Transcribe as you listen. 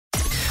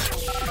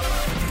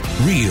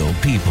Real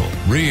people,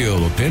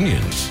 real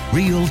opinions,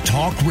 Real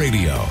Talk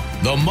Radio.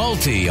 The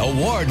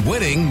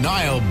multi-award-winning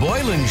Niall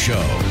Boylan Show.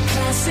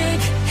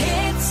 Classic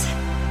hits.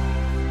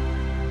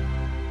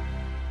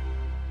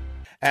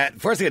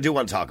 First thing I do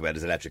want to talk about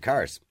is electric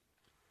cars.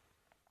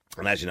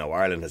 And as you know,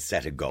 Ireland has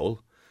set a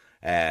goal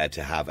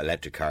to have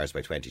electric cars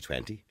by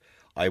 2020.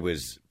 I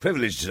was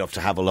privileged enough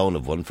to have a loan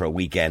of one for a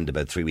weekend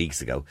about 3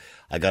 weeks ago.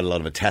 I got a loan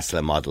of a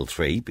Tesla Model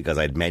 3 because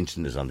I'd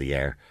mentioned it on the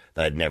air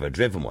that I'd never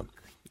driven one.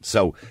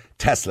 So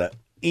Tesla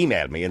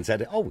emailed me and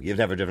said, "Oh, you've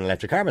never driven an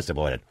electric car, Mr.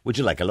 Boylan. Would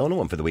you like a loan of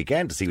one for the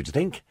weekend to see what you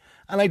think?"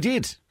 And I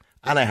did.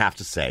 And I have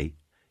to say,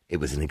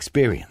 it was an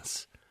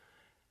experience.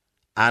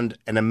 And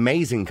an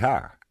amazing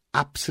car.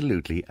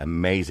 Absolutely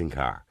amazing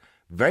car.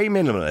 Very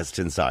minimalist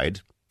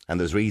inside. And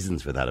there's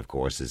reasons for that, of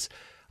course, is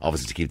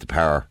obviously to keep the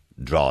power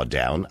draw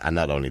down, and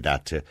not only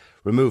that, to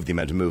remove the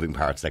amount of moving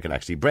parts that can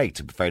actually break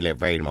to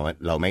very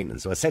low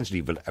maintenance. So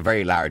essentially a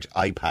very large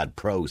iPad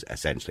Pros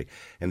essentially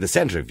in the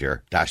centre of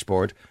your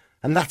dashboard,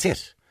 and that's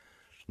it.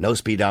 No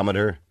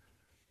speedometer,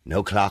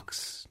 no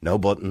clocks, no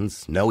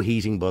buttons, no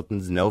heating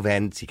buttons, no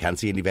vents. You can't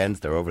see any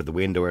vents. They're over the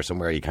window or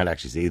somewhere. You can't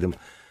actually see them.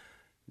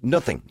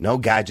 Nothing. No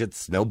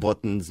gadgets, no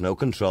buttons, no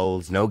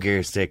controls, no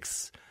gear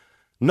sticks.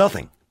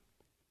 Nothing.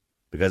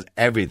 Because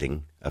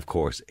everything, of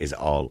course, is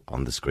all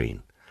on the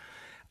screen.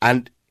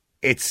 And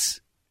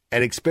it's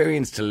an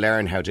experience to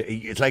learn how to...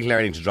 It's like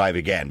learning to drive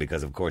again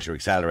because, of course, your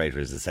accelerator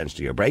is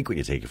essentially your brake. When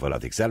you take your foot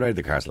off the accelerator,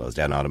 the car slows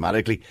down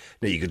automatically.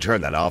 Now, you can turn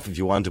that off if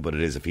you want to, but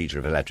it is a feature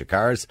of electric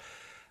cars.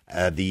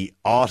 The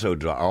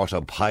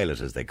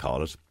autopilot, as they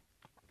call it,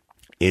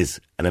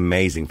 is an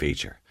amazing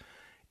feature.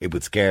 It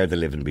would scare the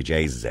living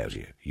bejesus out of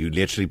you. You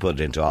literally put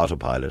it into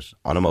autopilot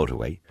on a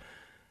motorway.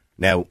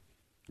 Now,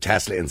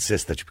 Tesla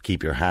insists that you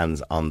keep your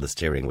hands on the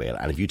steering wheel.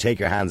 And if you take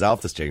your hands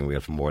off the steering wheel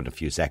for more than a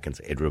few seconds,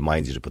 it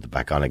reminds you to put them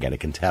back on again.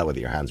 It can tell whether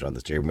your hands are on the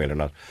steering wheel or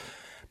not.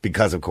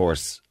 Because, of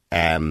course,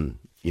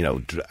 autopilot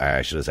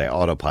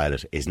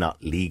is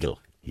not legal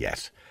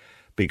yet.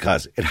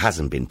 Because it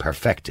hasn't been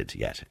perfected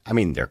yet. I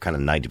mean, they're kind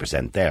of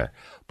 90% there.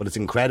 But it's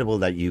incredible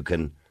that you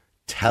can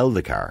tell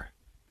the car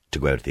to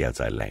go out to the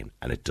outside lane.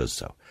 And it does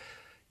so.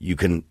 You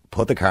can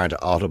put the car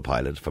into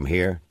autopilot from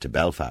here to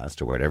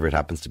Belfast or wherever it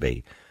happens to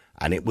be.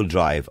 And it will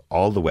drive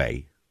all the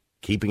way,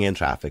 keeping in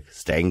traffic,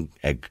 staying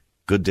a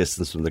good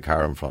distance from the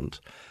car in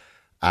front,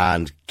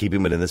 and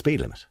keeping within the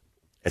speed limit.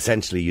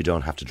 Essentially, you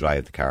don't have to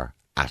drive the car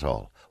at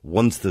all,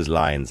 once there's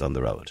lines on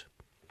the road,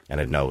 and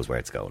it knows where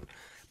it's going.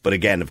 But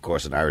again, of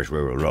course, on Irish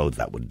rural roads,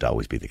 that wouldn't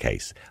always be the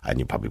case, and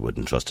you probably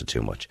wouldn't trust it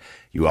too much.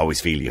 You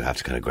always feel you have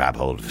to kind of grab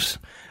hold of it.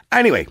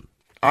 Anyway,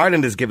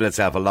 Ireland has given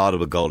itself a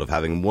laudable goal of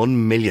having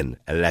 1 million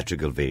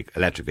electric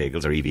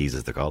vehicles, or EVs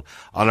as they're called,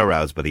 on our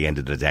roads by the end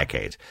of the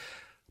decade.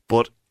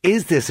 But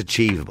is this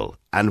achievable?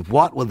 And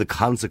what will the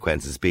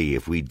consequences be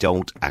if we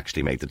don't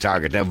actually make the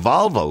target? Now,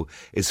 Volvo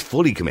is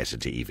fully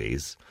committed to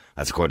EVs.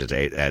 That's according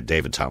to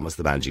David Thomas,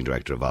 the managing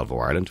director of Volvo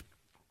Ireland.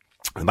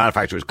 The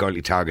manufacturer is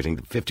currently targeting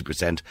that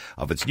 50%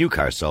 of its new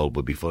cars sold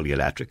will be fully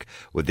electric,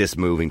 with this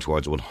moving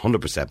towards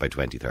 100% by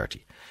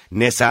 2030.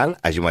 Nissan,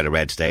 as you might have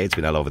read today, it's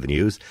been all over the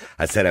news,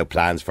 has set out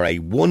plans for a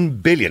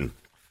 1 billion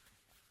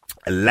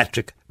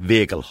electric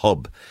vehicle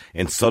hub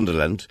in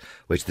Sunderland,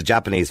 which the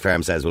Japanese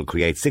firm says will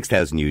create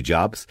 6,000 new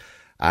jobs,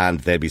 and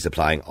they'll be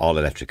supplying all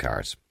electric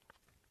cars.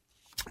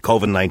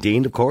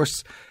 COVID-19, of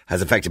course,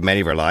 has affected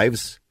many of our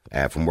lives,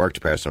 from work to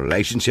personal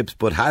relationships,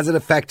 but has it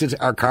affected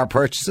our car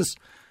purchases?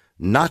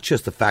 Not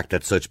just the fact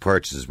that such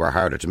purchases were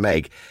harder to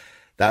make,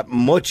 that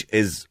much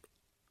is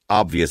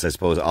obvious, I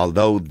suppose,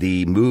 although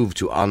the move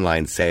to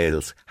online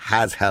sales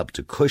has helped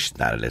to cushion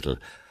that a little.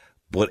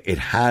 But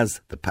has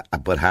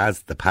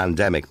the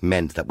pandemic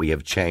meant that we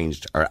have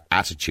changed our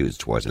attitudes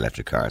towards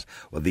electric cars?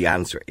 Well, the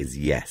answer is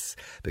yes.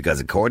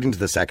 Because according to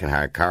the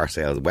second-hand car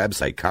sales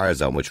website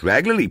CarZone, which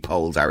regularly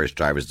polls Irish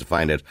drivers to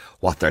find out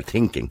what they're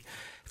thinking,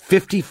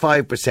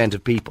 55%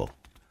 of people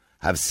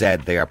have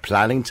said they are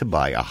planning to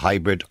buy a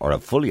hybrid or a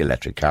fully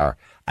electric car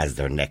as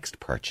their next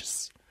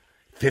purchase.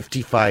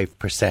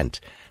 55%.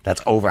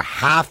 That's over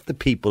half the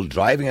people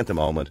driving at the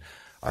moment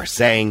are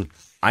saying,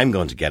 I'm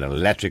going to get an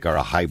electric or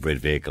a hybrid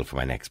vehicle for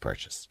my next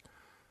purchase.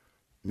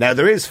 Now,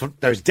 there's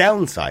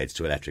downsides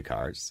to electric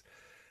cars.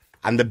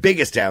 And the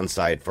biggest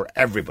downside for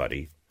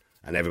everybody,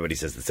 and everybody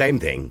says the same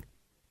thing,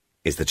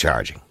 is the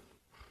charging.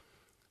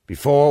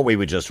 Before, we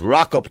would just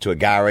rock up to a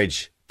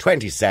garage,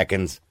 20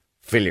 seconds,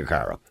 fill your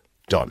car up.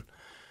 Done.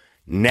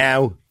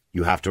 Now,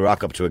 you have to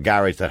rock up to a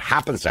garage that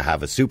happens to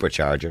have a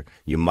supercharger.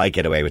 You might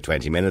get away with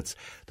 20 minutes.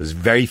 There's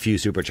very few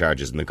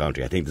superchargers in the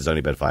country. I think there's only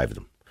about 5 of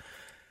them.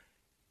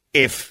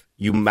 If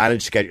you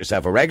manage to get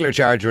yourself a regular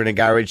charger in a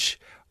garage,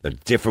 they're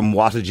different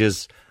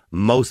wattages.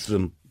 Most of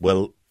them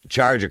will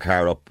charge your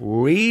car up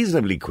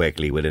reasonably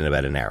quickly within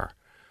about an hour.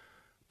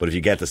 But if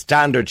you get the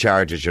standard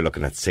chargers, you're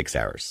looking at 6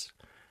 hours.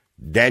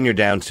 Then you're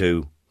down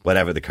to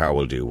whatever the car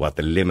will do, what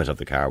the limit of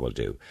the car will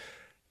do.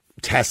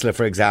 Tesla,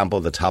 for example,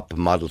 the top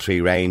Model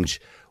 3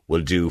 range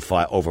will do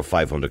over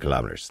 500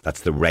 kilometres.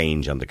 That's the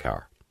range on the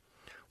car.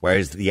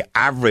 whereas the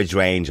average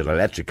range of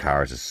electric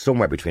cars is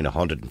somewhere between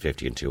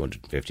 150 and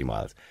 250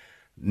 miles.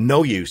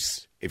 No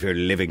use if you're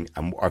living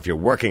or if you're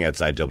working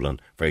outside Dublin,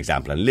 for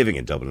example, and living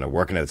in Dublin, or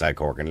working outside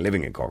Cork and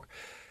living in Cork.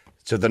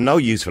 So they're no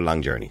use for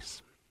long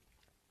journeys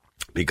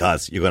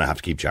because you're going to have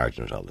to keep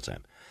charging it all the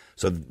time.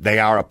 So they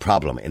are a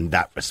problem in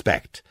that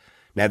respect.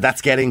 Now,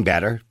 that's getting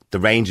better. The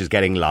range is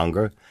getting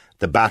longer.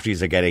 The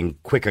batteries are getting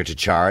quicker to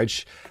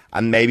charge.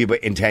 And maybe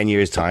in 10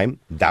 years' time,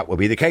 that will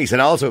be the case.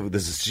 And also,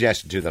 there's a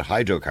suggestion too that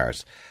hydro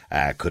cars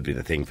could be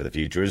the thing for the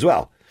future as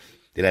well.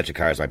 The electric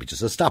cars might be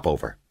just a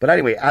stopover. But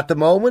anyway, at the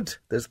moment,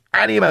 there's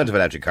any amount of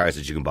electric cars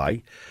that you can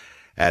buy.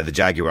 The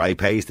Jaguar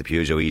I-Pace, the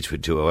Peugeot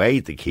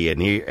e-208, the Kia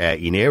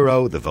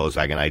e-Niro, the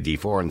Volkswagen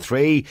ID4 and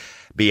 3,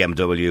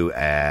 BMW,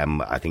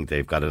 I think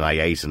they've got an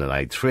i8 and an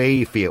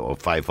i3, Fiat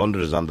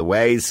 500 is on the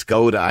way,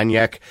 Skoda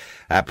Enyaq,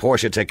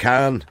 Porsche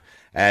Taycan,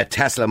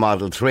 Tesla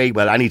Model 3,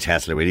 well, any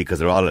Tesla really, because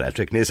they're all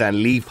electric,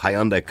 Nissan Leaf,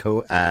 Hyundai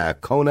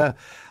Kona,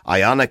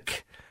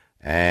 Ioniq,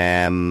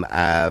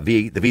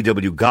 the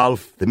VW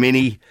Golf, the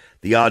Mini,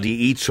 the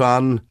Audi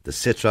e-tron, the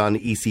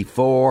Citroen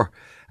EC4,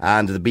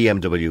 and the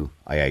BMW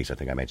i8, I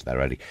think I mentioned that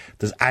already.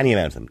 There's any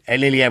amount of them.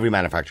 And nearly every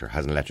manufacturer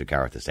has an electric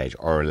car at this stage,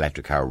 or an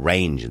electric car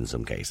range in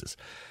some cases.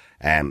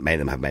 Many of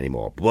them have many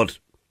more. But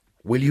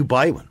will you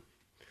buy one?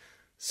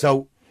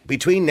 So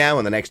between now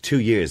and the next 2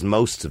 years,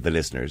 most of the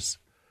listeners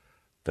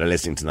that are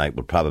listening tonight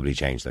will probably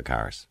change their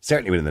cars.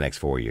 Certainly within the next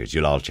 4 years,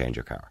 you'll all change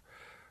your car.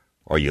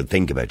 Or you'll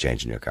think about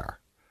changing your car.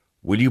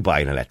 Will you buy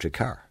an electric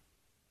car?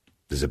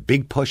 There's a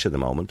big push at the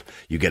moment.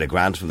 You get a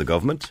grant from the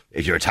government.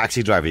 If you're a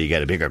taxi driver, you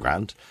get a bigger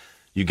grant.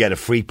 You get a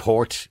free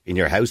port in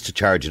your house to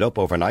charge it up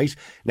overnight.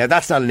 Now,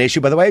 that's not an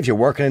issue, by the way. If you're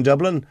working in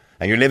Dublin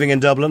and you're living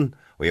in Dublin,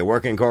 or you're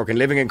working in Cork and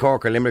living in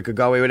Cork, or Limerick or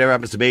Galway, whatever it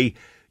happens to be,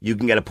 you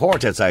can get a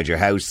port outside your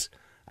house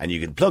and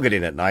you can plug it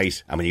in at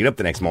night, and when you get up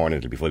the next morning,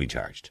 it'll be fully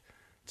charged.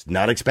 It's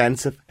not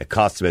expensive. It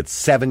costs about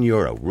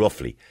 €7,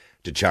 roughly,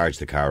 to charge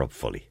the car up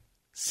fully.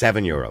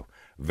 €7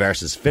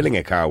 versus filling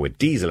a car with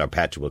diesel or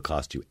petrol will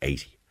cost you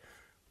 80.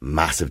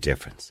 Massive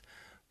difference.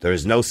 There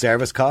is no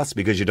service cost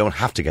because you don't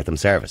have to get them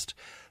serviced.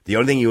 The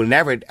only thing you will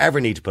never,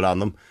 ever need to put on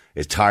them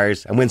is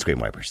tyres and windscreen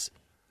wipers.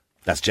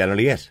 That's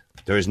generally it.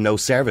 There is no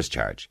service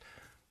charge.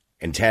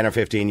 In 10 or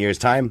 15 years'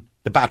 time,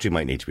 the battery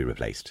might need to be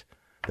replaced.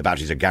 The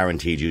batteries are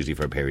guaranteed usually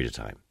for a period of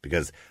time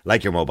because,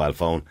 like your mobile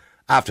phone,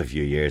 after a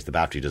few years, the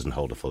battery doesn't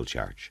hold a full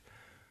charge.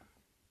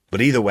 But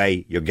either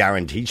way, you're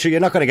guaranteed. Sure, you're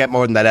not going to get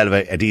more than that out of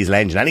a diesel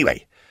engine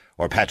anyway,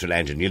 or a petrol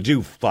engine. You'll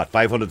do,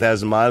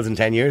 500,000 miles in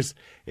 10 years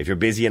if you're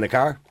busy in a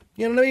car?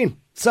 You know what I mean?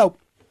 So,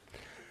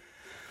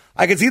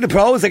 I can see the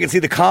pros, I can see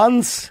the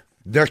cons.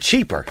 They're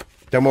cheaper.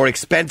 They're more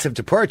expensive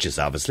to purchase,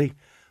 obviously,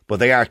 but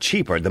they are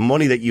cheaper.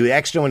 The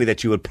extra money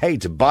that you would pay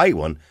to buy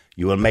one,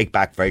 you will make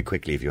back very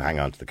quickly if you hang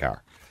on to the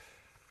car.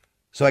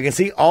 So I can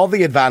see all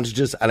the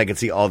advantages and I can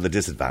see all the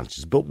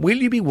disadvantages. But will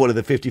you be one of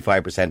the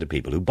 55% of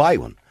people who buy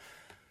one?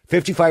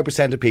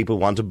 55% of people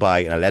want to buy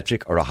an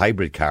electric or a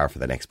hybrid car for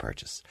the next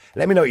purchase.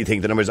 Let me know what you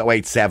think. The number is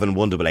 087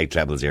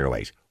 188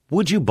 0008.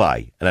 Would you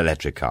buy an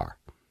electric car?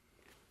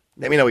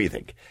 Let me know what you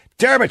think.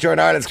 Dermot, you're in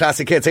Ireland's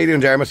Classic Hits. How are you doing,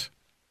 Dermot?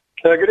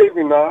 Good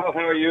evening, Niall.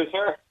 How are you,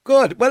 sir?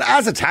 Good. Well,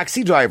 as a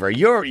taxi driver,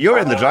 you're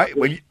in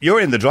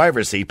the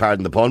driver's seat,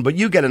 pardon the pun, but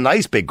you get a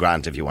nice big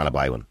grant if you want to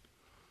buy one.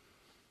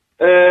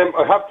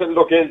 I have to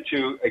look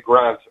into a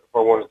grant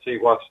for one and see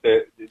what's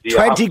the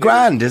 20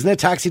 grand, isn't it?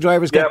 Taxi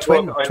drivers get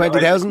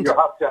 20,000. You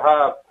have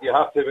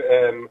to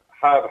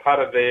have had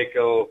a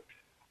vehicle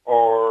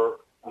or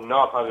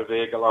not had a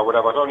vehicle or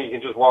whatever. I don't think you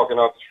can just walk in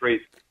off the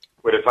street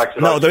with a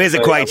taxi. No, there is a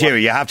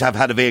criteria. You have to have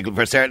had a vehicle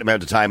for a certain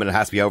amount of time and it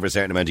has to be over a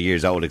certain amount of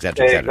years old,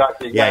 etc.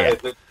 Exactly. Yeah.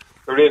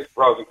 There is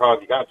pros and cons.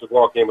 You can't just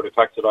walk in with a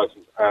taxi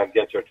license and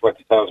get your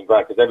 20,000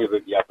 back because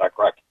everybody has that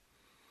crack.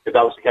 If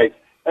that was the case.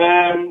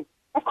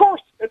 Of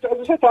course, as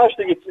I said to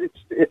Ashley,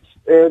 it's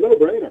a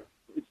no-brainer.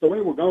 It's the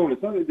way we're going.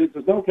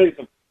 There's no case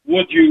of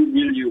would you,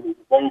 will you,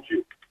 won't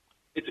you.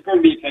 It's going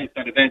to be a case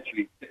that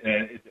eventually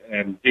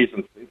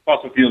diesel,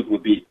 fossil fuels will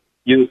be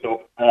used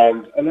up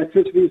and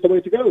electricity is the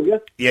way to go, yeah?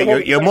 Yeah,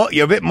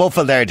 you're a bit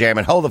muffled there,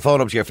 Dermot. Hold the phone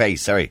up to your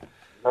face, sorry.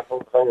 I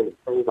don't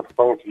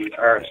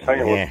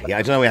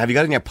know. Have you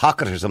got it in your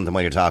pocket or something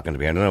while you're talking to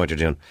me? I don't know what you're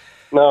doing.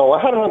 No,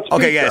 I had it on speaker.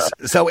 Okay, yes.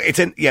 So it's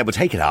in... Yeah, but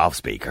take it off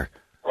speaker.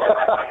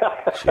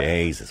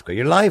 Jesus Christ.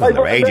 You're live on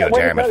the radio,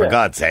 Dermot, for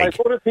God's sake. I've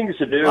other things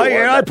to do. Oh,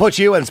 yeah, I'll put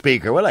you on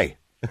speaker, will I?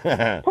 Go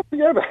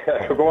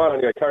on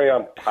anyway. Carry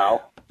on,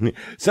 pal.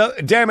 So,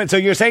 Dermot, so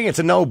you're saying it's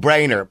a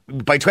no-brainer.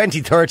 By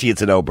 2030,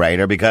 it's a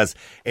no-brainer because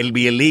it'll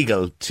be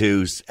illegal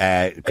to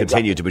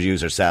continue to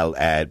produce or sell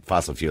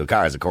fossil fuel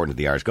cars, according to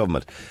the Irish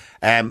government.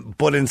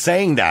 But in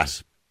saying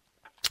that,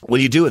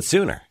 will you do it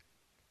sooner?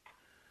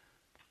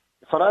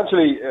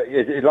 Financially,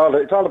 it all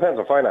depends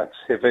on finance.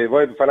 If I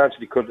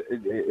financially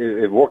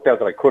it worked out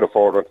that I could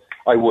afford one,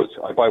 I would.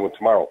 I'd buy one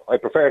tomorrow. I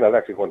prefer an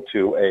electric one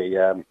to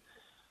a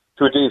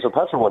diesel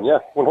petrol one, yeah,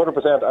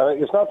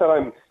 100%. It's not that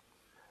I'm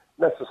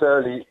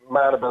necessarily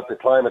mad about the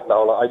climate and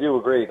all. I do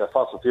agree that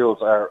fossil fuels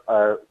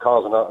are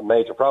causing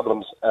major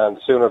problems, and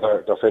the sooner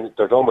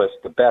they're done with,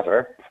 the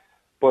better.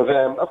 But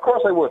of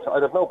course I would.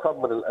 I'd have no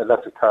problem with an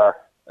electric car.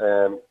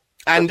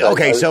 And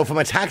okay, so from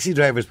a taxi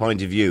driver's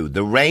point of view,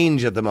 the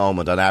range at the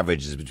moment on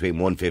average is between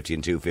 150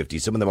 and 250.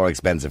 Some of the more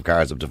expensive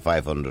cars up to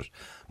 500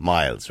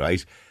 miles,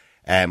 right?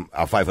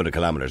 Or 500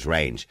 kilometres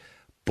range.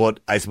 But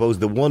I suppose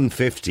the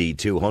 150,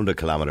 200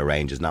 kilometre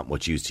range is not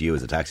much use to you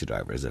as a taxi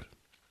driver, is it?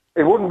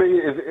 It wouldn't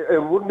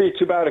be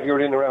too bad if you were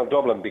in around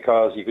Dublin,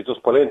 because you could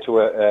just pull into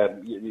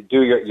you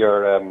do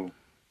your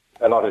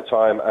allotted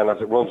time, and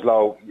as it runs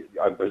low,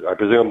 I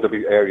presume there'll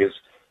be areas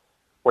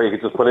where you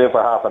could just pull in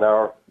for half an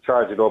hour,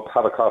 charge it up,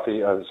 have a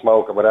coffee and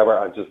smoke or whatever,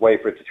 and just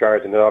wait for it to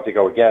charge, and then off you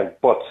go again.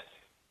 But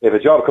if a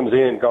job comes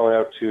in going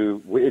out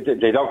to,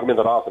 they don't come in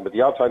that often, but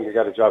the odd time you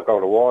get a job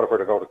going to Waterford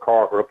or going to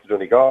Cork or up to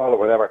Donegal or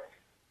whatever,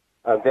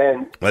 and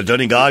then... Well,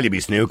 Donegal you'd be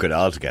snookered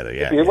altogether,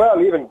 yeah.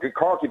 Well, even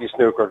Cork you'd be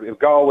snookered.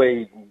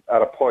 Galway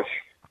at a push.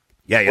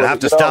 Yeah, you'll have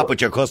to stop with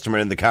your customer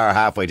in the car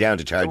halfway down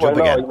to charge up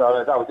again.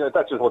 No,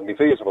 that just wouldn't be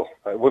feasible.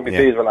 It wouldn't be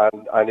feasible,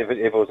 and if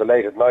it was a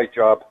late at night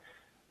job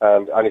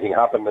and anything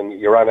happened and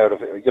you ran out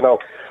of it,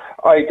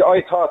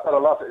 I thought that a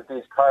lot of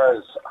these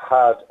cars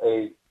had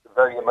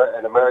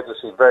an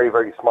emergency, very,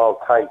 very small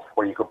tank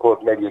where you could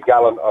put maybe a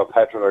gallon of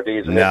petrol or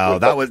diesel. No,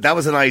 that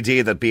was an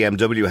idea that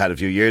BMW had a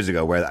few years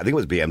ago, where I think it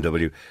was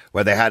BMW,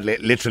 where they had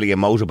literally a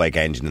motorbike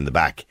engine in the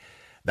back.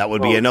 That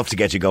would be enough to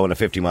get you going at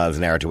 50 miles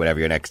an hour to whatever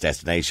your next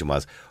destination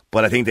was.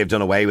 But I think they've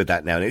done away with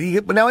that now.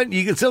 Now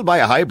you can still buy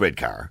a hybrid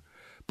car.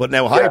 But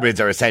now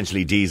hybrids are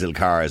essentially diesel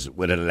cars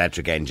with an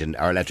electric engine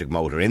or electric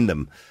motor in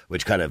them,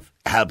 which kind of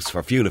helps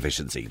for fuel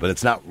efficiency. But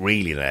it's not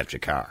really an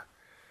electric car.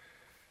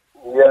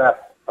 Yeah,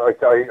 I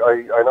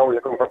know where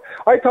you're coming from.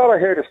 I thought I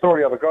heard a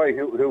story of a guy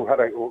who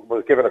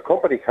was given a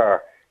company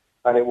car,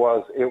 and it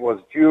was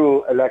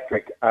dual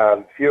electric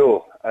and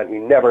fuel, and he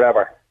never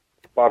ever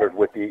bothered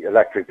with the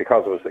electric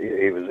because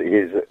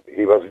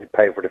he wasn't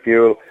paying for the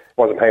fuel,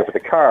 wasn't paying for the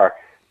car,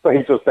 so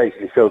he just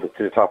basically filled it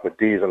to the top with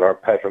diesel or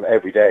petrol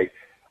every day,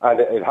 and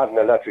it had an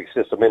electric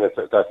system in it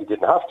that he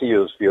didn't have to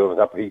use fuel, and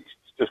that he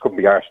just couldn't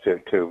be arsed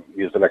to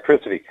use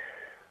electricity.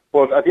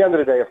 But at the end of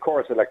the day, of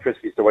course,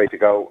 electricity is the way to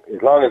go.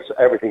 As long as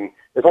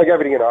it's like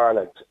everything in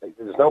Ireland.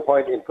 There's no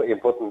point in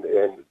putting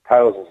in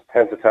thousands,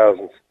 tens of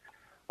thousands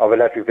of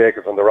electric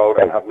vehicles on the road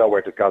and have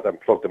nowhere to goddamn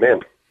plug them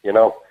in,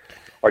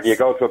 Or do you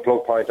go to a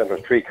plug point and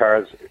there's 3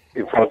 cars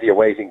in front of you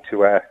waiting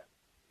to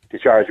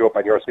charge you up,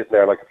 and you're sitting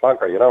there like a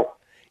flanker,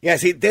 Yeah,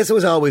 see, this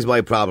was always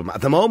my problem.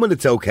 At the moment,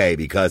 it's okay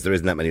because there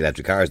isn't that many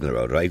electric cars on the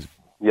road, right?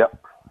 Yeah.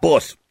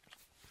 But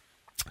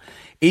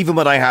even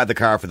when I had the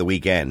car for the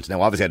weekend,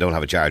 now obviously I don't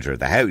have a charger at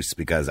the house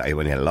because I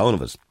only had a loan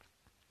of it.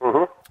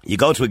 Mm-hmm. You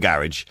go to a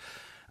garage,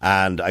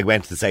 and I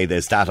went to, say, the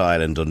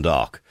Statoil in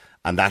Dundalk,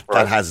 and that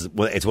has,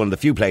 it's one of the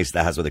few places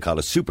that has what they call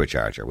a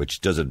supercharger, which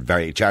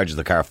charges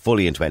the car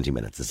fully in 20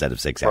 minutes instead of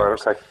 6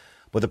 hours. Okay.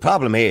 But the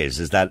problem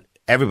is that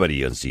everybody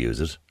used to use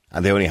it,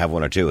 and they only have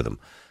 1 or 2 of them.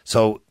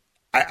 So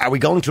are we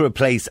going to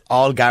replace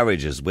all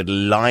garages with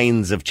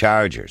lines of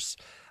chargers?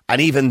 And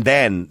even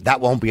then,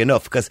 that won't be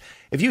enough, because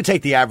if you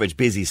take the average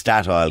busy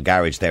Statoil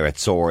garage there at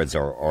Swords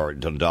or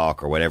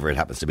Dundalk or whatever it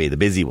happens to be, the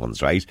busy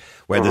ones, right,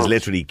 where there's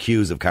literally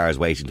queues of cars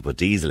waiting to put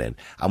diesel in,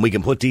 and we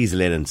can put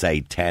diesel in say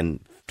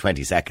 10,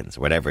 20 seconds,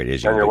 whatever it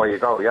is. And away you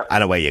go, yeah.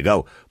 And away you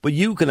go. But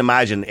you can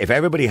imagine if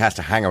everybody has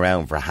to hang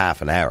around for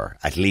half an hour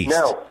at least.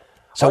 Now,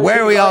 so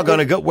where are we all going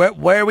to go?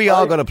 Where are we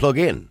all going to plug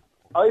in?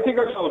 I think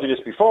I told you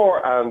this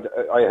before, and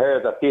I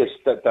heard that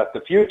that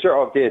the future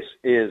of this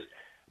is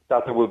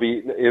that there will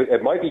be,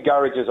 it might be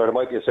garages or there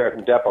might be a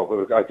certain depot,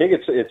 but I think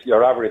it's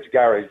your average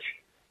garage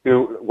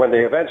who, when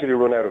they eventually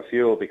run out of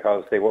fuel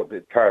because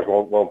the cars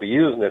won't be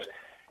using it,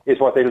 is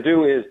what they'll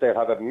do is they'll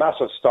have a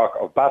massive stock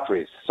of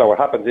batteries. So what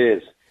happens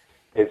is,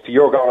 if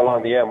you're going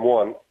along the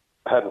M1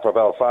 heading for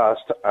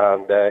Belfast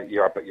and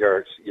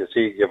you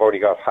see you've only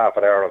got half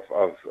an hour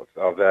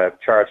of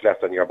charge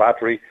left on your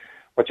battery,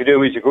 what you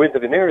do is you go into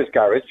the nearest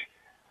garage,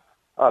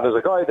 and there's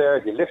a guy there.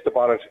 You lift the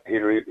bonnet.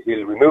 He'll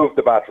remove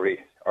the battery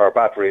or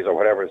batteries or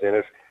whatever is in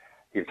it.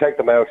 He'll take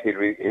them out.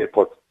 He'll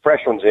put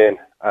fresh ones in,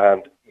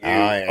 and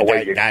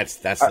away you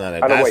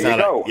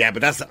go. Yeah,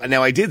 but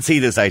now I did see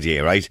this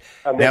idea, right?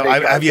 Now,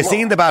 have you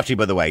seen the battery,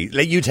 by the way?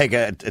 Let you take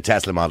a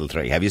Tesla Model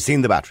 3. Have you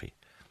seen the battery?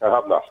 I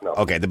have not, no.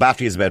 Okay, the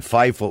battery is about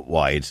 5 foot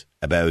wide,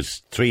 about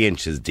 3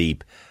 inches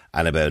deep,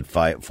 and about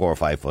 4 or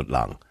 5 foot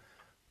long.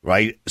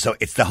 Right? So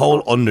it's the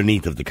whole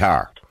underneath of the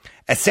car.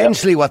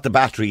 Essentially what the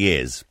battery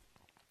is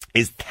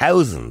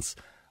thousands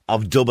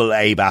of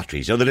AA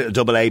batteries. You know the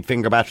little AA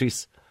finger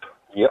batteries?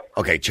 Yep.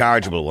 Okay,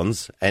 chargeable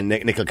ones, and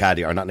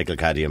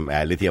lithium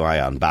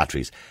ion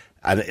batteries.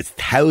 And it's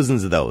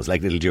thousands of those,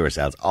 like little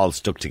Duracells, all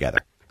stuck together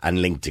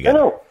and linked together.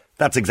 I know.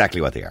 That's exactly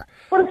what they are.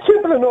 But it's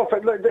simple enough.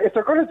 If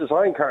they're going to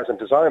design cars and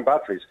design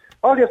batteries,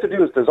 all you have to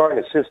do is design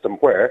a system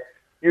where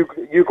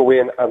you go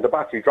in and the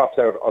battery drops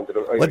out onto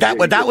the...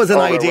 Well, that was an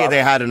idea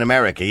they had in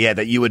America, yeah,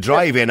 that you would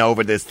drive in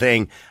over this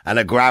thing and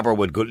a grabber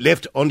would go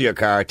lift under your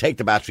car, take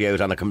the battery out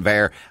on a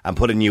conveyor and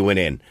put a new one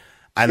in.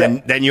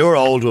 And then your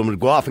old one would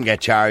go off and get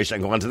charged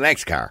and go on to the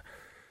next car.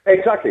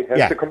 Exactly. And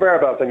Yeah. the conveyor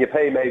belt, and you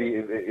pay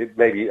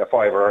maybe a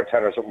 $5 or a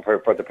 $10 or something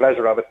for the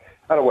pleasure of it,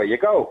 and away you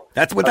go.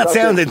 That That's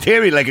sounds it. in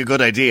theory like a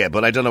good idea,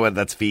 but I don't know whether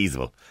that's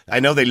feasible. I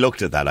know they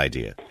looked at that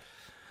idea.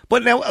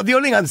 But now, the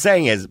only thing I'm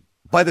saying is,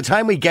 by the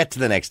time we get to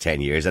the next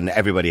 10 years and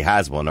everybody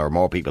has one or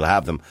more people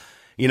have them,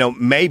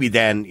 maybe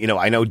then,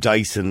 I know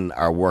Dyson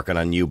are working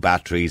on new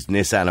batteries,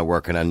 Nissan are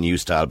working on new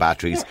style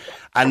batteries,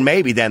 and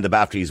maybe then the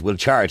batteries will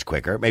charge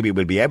quicker. Maybe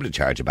we'll be able to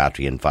charge a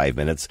battery in 5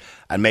 minutes,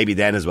 and maybe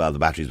then as well the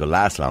batteries will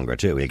last longer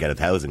too. You'll get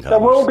 1,000 There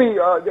won't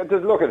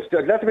kilometres. be, look,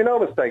 let there be no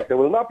mistake, there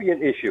will not be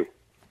an issue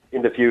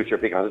in the future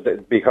because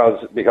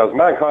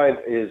mankind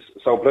is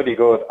so bloody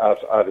good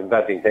at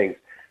inventing things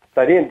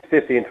that in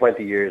 15,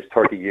 20 years,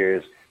 30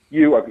 years,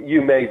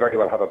 you may very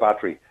well have a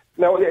battery.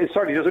 Now,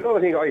 sorry, there's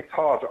another thing I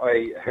thought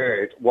I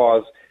heard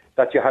was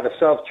that you had a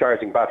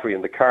self-charging battery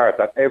in the car,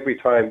 that every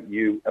time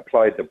you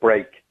applied the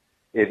brake,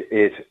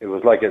 it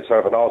was like a sort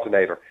of an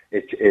alternator.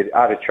 It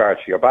added charge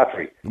to your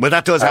battery. Well,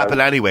 that does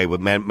happen anyway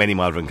with many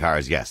modern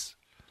cars, yes.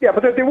 Yeah,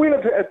 but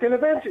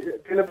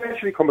they'll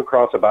eventually come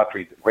across a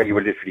battery where you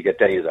will literally get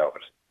days out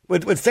of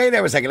it. We'll stay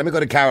there a second. Let me go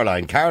to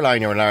Caroline.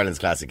 Caroline, you're in Ireland's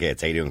Classic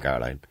Hits. How you doing,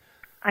 Caroline?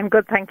 I'm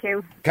good, thank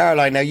you.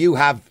 Caroline, now you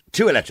have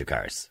 2 electric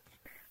cars.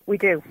 We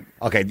do.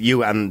 Okay,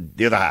 you and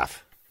the other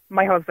half.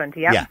 My husband,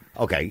 yeah. Yeah,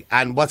 okay.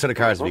 And what sort of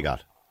cars have you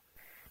got?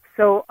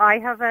 So I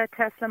have a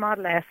Tesla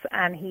Model S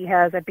and he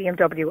has a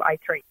BMW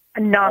i3.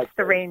 And not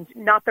the range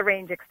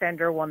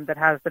extender one that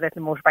has the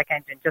little motorbike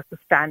engine, just the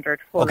standard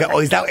full. Okay,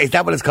 is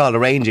that what it's called, a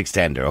range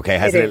extender? Okay,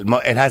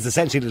 it has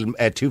essentially a little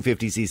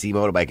 250cc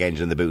motorbike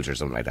engine in the boot or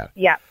something like that.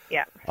 Yeah.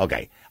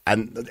 Okay,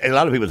 and a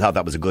lot of people thought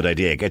that was a good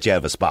idea, get you out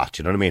of a spot,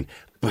 you know what I mean?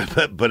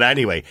 But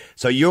anyway,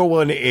 so your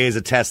one is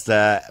a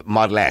Tesla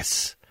Model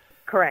S.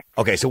 Correct.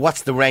 Okay, so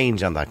what's the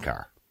range on that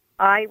car?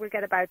 I will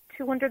get about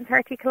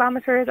 230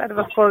 kilometres out of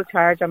a full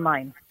charge on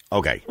mine.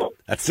 Okay,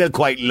 that's still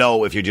quite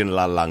low if you're doing a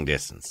lot of long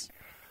distance.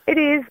 It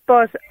is,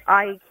 but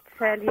I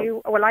tell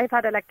you, well, I've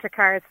had electric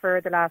cars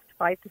for the last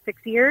 5 to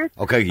 6 years.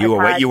 Okay, you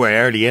were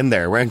early in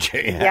there, weren't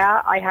you?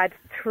 Yeah, I had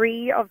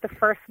 3 of the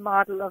first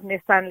model of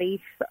Nissan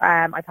Leaf.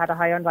 I've had a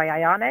Hyundai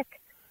Ioniq.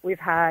 We've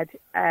had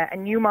a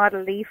new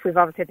model Leaf. We've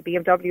obviously had the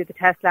BMW, the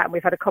Tesla, and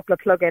we've had a couple of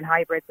plug-in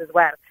hybrids as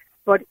well.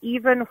 But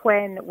even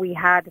when we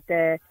had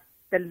the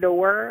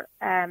lower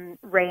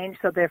range,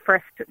 so the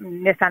first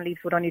Nissan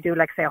Leafs would only do,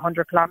 like, say,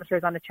 100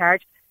 kilometres on a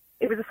charge,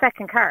 it was a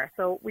second car,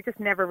 so we just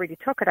never really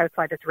took it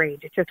outside its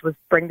range. It just was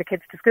bring the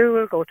kids to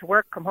school, go to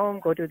work, come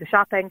home, go do the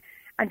shopping,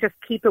 and just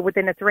keep it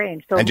within its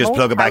range. So and just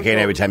plug it back in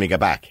every time you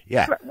get back,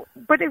 yeah.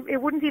 But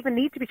it wouldn't even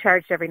need to be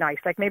charged every night,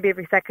 like maybe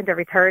every second,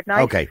 every third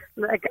night. Okay.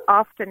 Like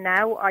often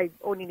now, I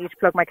only need to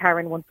plug my car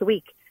in once a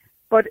week.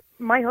 But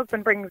my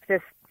husband brings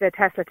the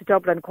Tesla to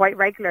Dublin quite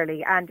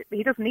regularly, and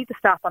he doesn't need to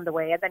stop on the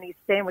way, and then he's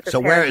staying with his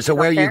parents. So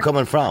where are you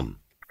coming from?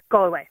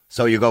 Galway.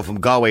 So you go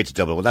from Galway to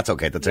Dublin. Well, that's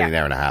okay. That's only an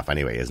hour and a half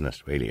anyway, isn't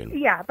it? Really?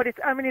 Yeah, but it's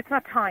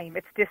not time.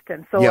 It's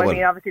distance. So,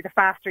 obviously, the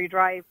faster you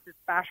drive, the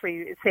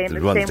battery, same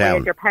way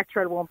as your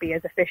petrol won't be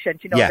as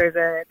efficient. There's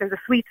a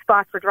sweet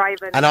spot for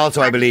driving. And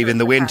also, I believe, in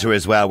the winter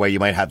as well, where you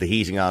might have the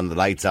heating on, the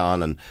lights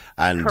on,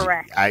 and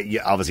correct.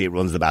 Obviously, it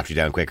runs the battery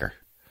down quicker.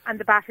 And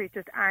the batteries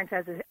just aren't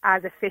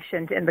as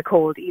efficient in the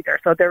cold either.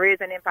 So there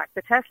is an impact.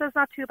 The Tesla's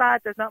not too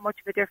bad. There's not much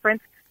of a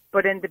difference.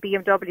 But in the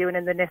BMW and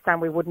in the Nissan,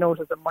 we would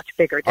notice a much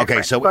bigger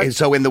difference. Okay,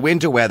 so in the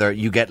winter weather,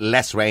 you get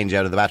less range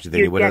out of the battery than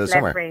you would in the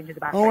summer? You get less range of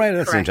the battery. Oh, right,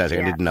 that's correct. interesting.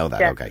 Yeah, I didn't know that.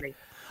 definitely. Okay.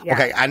 Yeah.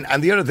 Okay,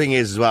 and the other thing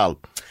is as well,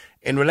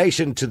 in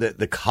relation to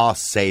the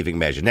cost-saving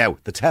measure. Now,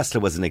 the Tesla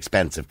was an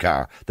expensive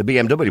car. The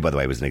BMW, by the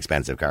way, was an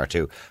expensive car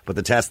too. But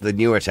the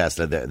newer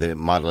Tesla, the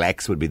Model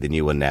X would be the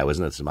new one now,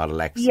 isn't it? It's the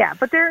Model X. Yeah,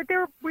 but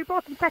we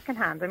bought them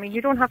second-hand. I mean,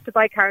 you don't have to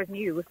buy cars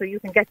new, so you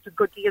can get some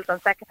good deals on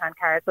second-hand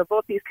cars. So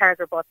both these cars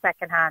were bought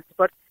second-hand.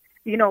 But,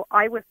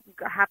 I was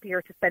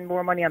happier to spend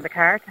more money on the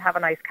car, to have a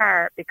nice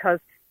car, because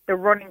the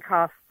running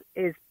cost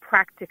is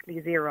practically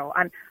zero.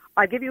 And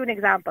I'll give you an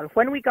example.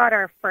 When we got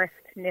our first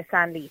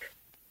Nissan Leaf,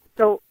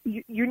 so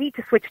you need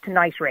to switch to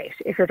night rate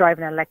if you're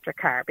driving an electric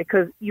car,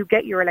 because you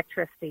get your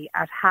electricity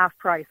at half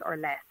price or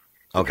less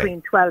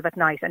between 12 at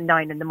night and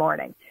 9 in the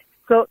morning.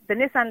 So the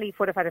Nissan Leaf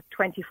would have had a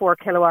 24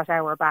 kilowatt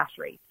hour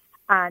battery,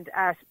 and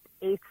at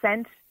 8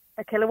 cents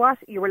a kilowatt,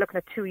 you were looking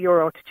at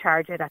 €2 to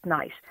charge it at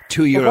night.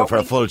 €2 for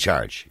a full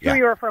charge.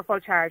 €2 for a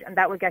full charge, and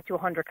that would get you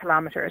 100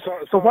 kilometres.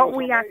 So what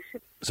we actually...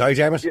 Sorry,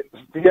 James?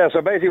 Yeah,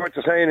 so basically what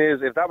you're saying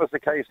is, if that was the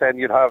case, then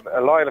you'd have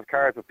a line of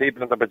cars with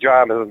people in their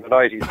pyjamas in the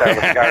 90s down at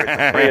the garage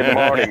at 3 in the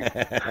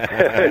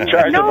morning.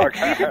 Charging their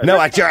car. No,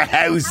 at your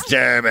house,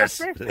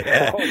 Dermot.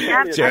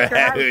 At your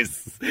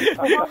house.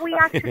 What we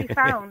actually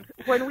found,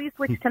 when we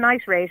switched to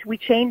night rate, we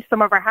changed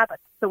some of our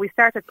habits. So we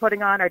started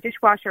putting on our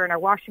dishwasher and our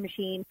washing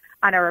machine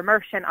and our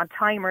immersion on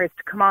timers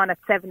to come on at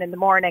 7 in the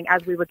morning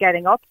as we were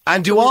getting up.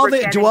 And do all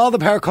the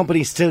power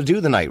companies still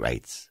do the night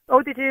rates?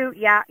 Oh, they do,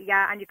 yeah,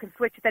 and you can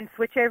switch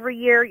every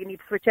year. You need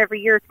to switch every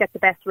year to get the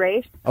best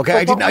rate. Okay,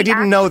 I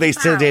didn't know they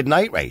still did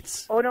night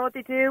rates. Oh no,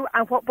 they do.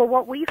 And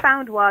what we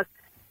found was,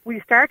 we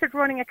started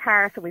running a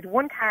car, so we'd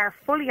one car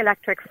fully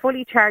electric,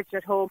 fully charged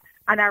at home,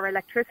 and our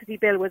electricity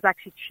bill was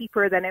actually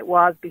cheaper than it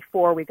was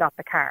before we got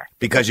the car.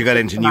 Because you got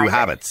into new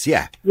habits,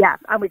 yeah. Yeah,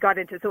 and we got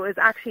into, so it was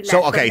actually less.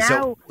 So, okay,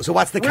 so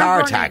what's the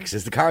car tax?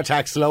 Is the car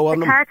tax low on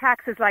them? The car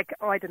tax is like,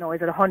 I don't know,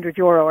 is it €100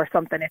 or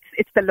something?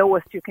 It's the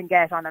lowest you can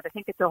get on it. I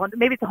think it's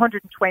maybe it's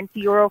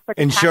 €120 for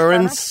the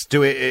insurance.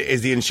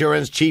 Is the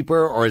insurance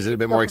cheaper or is it a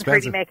bit more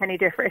expensive? Doesn't really make any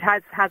difference.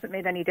 It hasn't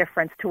made any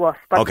difference to us.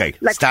 But okay,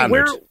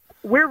 standard.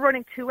 We're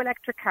running 2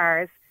 electric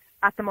cars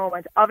at the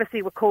moment.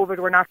 Obviously, with COVID,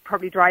 we're not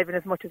probably driving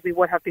as much as we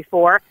would have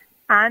before.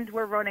 And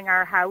we're running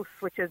our house,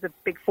 which is a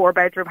big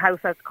 4-bedroom house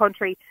out the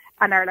country,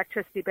 and our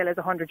electricity bill is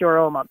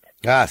 €100 a month.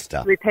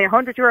 Stop. We pay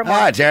 €100 a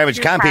month. Dermot,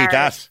 you can't beat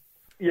that.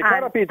 You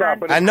cannot beat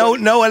that. And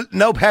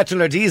no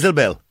petrol or diesel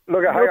bill.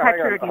 Look, hang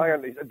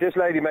on. This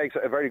lady makes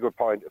a very good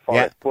point.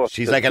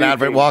 She's like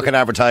an walking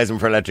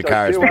advertisement for electric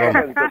cars.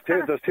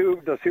 There's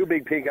two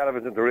big pink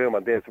elephants in the room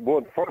on this.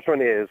 First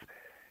one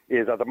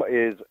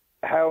is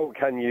how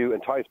can you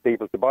entice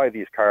people to buy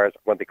these cars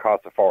when they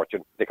cost a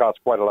fortune? They cost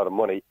quite a lot of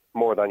money,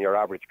 more than your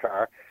average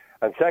car.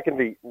 And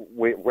secondly,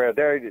 where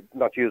they're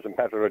not using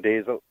petrol or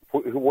diesel,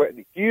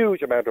 a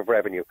huge amount of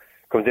revenue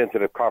comes into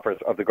the coffers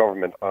of the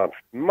government on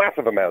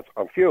massive amounts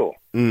on fuel.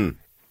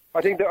 I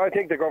think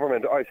the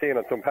government, I've seen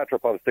on some petrol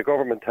pumps, the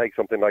government takes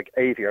something like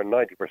 80 or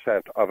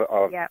 90% of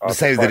the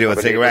same as they do with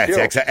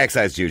cigarettes,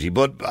 excise duty.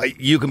 But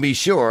you can be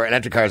sure,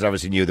 electric cars are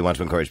obviously new, they want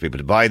to encourage people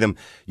to buy them.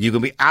 You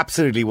can be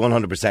absolutely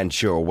 100%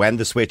 sure when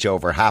the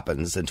switchover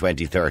happens in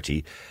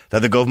 2030 that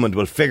the government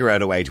will figure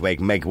out a way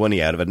to make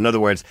money out of it. In other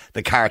words,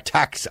 the car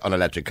tax on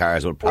electric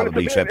cars will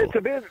probably triple.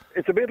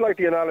 It's a bit like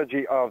the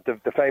analogy of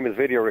the famous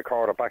video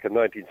recorder back in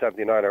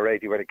 1979 or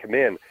 80 when it came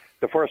in.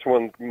 The first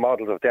one,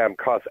 models of them,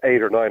 cost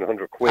 £800 or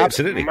 £900.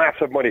 Absolutely.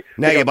 Massive money.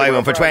 Now you buy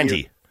one for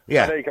 20.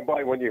 Yeah. And then you can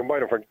buy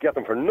them get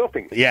them for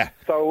nothing. Yeah.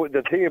 So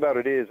the thing about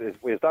it is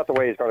that the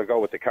way it's going to go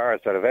with the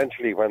cars, that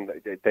eventually when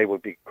they will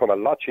become a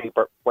lot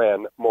cheaper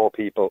when more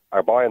people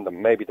are buying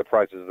them, maybe the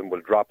prices of them will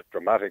drop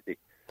dramatically.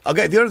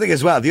 Okay, the other thing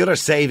as well, the other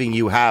saving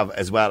you have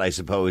as well, I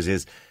suppose,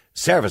 is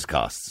service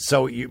costs.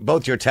 So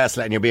both your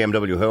Tesla and your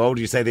BMW, how old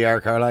do you say they are,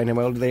 Caroline?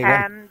 How old are they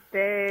again?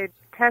 The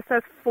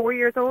Tesla's 4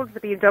 years old, the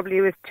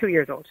BMW is 2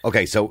 years old.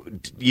 Okay, so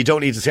you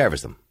don't need to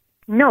service them?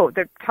 No,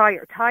 they're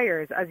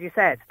tires, as you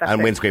said.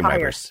 And windscreen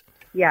wipers?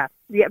 Yeah,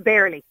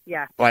 barely,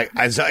 yeah. Right,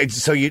 and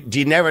so do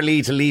you never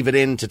need to leave it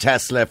in to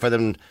Tesla for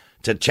them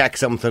to check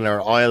something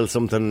or oil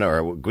something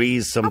or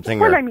grease something?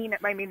 Well, I mean,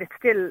 it's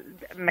still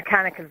a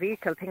mechanical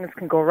vehicle. Things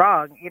can go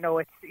wrong.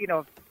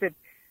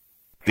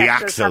 The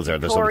axles are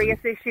the notorious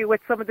issue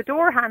with some of the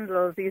door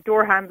handles, these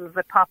door handles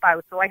that pop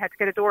out. So I had to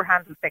get a door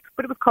handle fixed,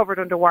 but it was covered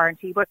under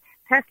warranty. But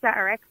Tesla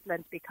are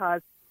excellent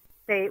because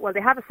they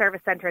have a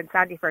service centre in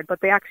Sandyford, but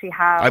they actually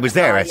have... I was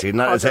there, actually.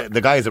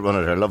 The guys that run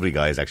it are lovely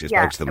guys, actually.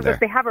 Spoke to them there.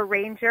 They have a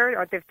ranger,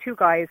 or they have 2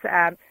 guys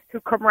who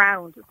come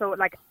round. So,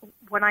 like,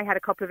 when I had a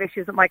couple of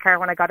issues with my car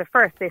when I got it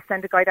first, they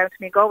sent a guy down to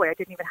me in Galway. I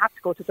didn't even have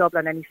to go to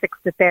Dublin, and he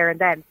fixed it there and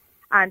then.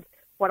 And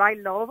what I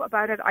love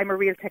about it, I'm a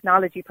real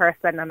technology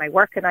person and I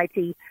work in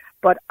IT,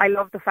 but I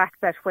love the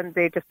fact that when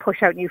they just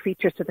push out new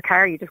features to the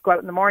car, you just go out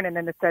in the morning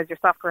and it says your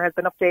software has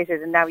been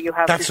updated and now you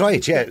have... That's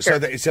right, yeah. So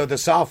the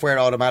software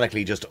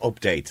automatically just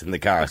updates in the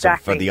car,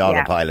 exactly, so for the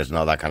autopilot and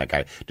all that kind of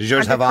car. Does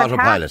yours have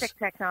autopilot? Fantastic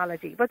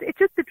technology, but it's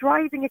just the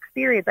driving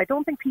experience. I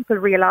don't think people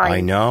realise.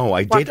 I know,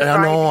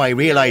 I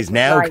realise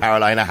now,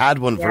 Caroline, I had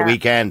one for a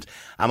weekend,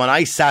 and when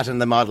I sat in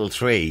the Model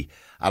 3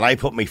 and I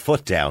put my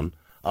foot down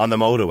on the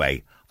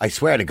motorway, I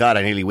swear to God,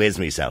 I nearly whizzed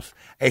myself.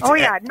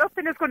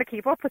 Nothing is going to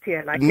keep up with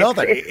you. Like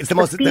nothing.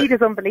 The speed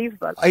is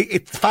unbelievable.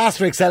 It's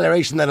faster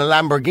acceleration than a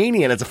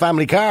Lamborghini, and it's a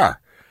family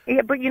car.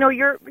 Yeah, but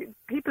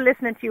people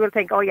listening to you will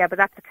think, oh yeah, but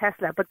that's a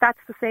Tesla. But that's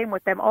the same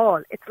with them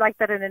all. It's like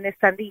that in a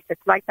Nissan Leaf.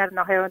 It's like that in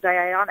a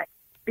Hyundai Ioniq.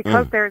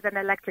 Because there's an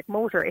electric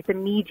motor, it's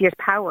immediate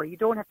power. You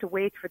don't have to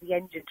wait for the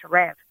engine to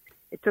rev.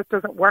 It just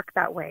doesn't work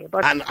that way.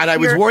 But and I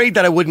was worried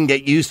that I wouldn't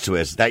get used to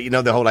it. That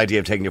the whole idea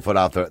of taking your foot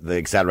off the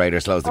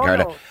accelerator slows the car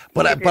down.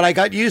 But I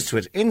got used to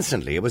it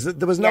instantly.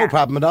 There was no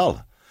problem at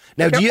all.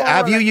 Now,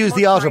 have you used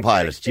the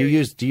autopilot? Do you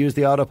use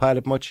the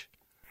autopilot much?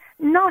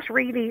 Not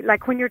really.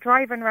 Like when you're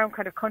driving around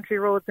kind of country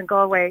roads in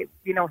Galway,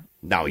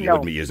 No, you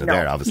wouldn't be using it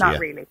there, obviously. Not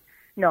really.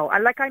 No,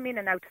 I'm in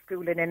and out to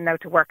school and in and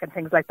out to work and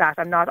things like that.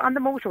 I'm not on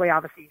the motorway.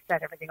 Obviously, you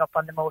set everything up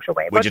on the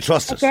motorway. Would you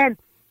trust it? Again,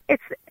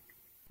 it's.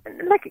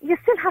 Like, you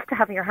still have to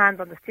have your hand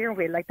on the steering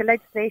wheel. Like, the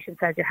legislation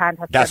says your hand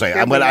has to... That's right.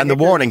 And the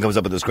warning comes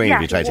up on the screen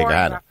if you try to take your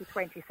hand. After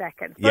 20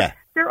 seconds. But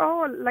they're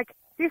all, like,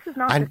 this is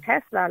not a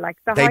Tesla. Like,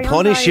 they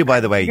punish you, by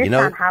the way.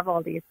 Nissan have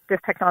all this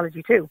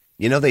technology too.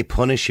 They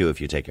punish you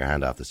if you take your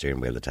hand off the steering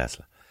wheel, the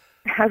Tesla.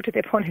 How do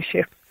they punish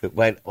you?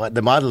 Well,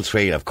 the Model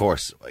 3, of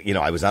course,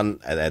 I was on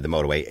the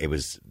motorway.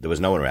 There was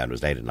no one around. It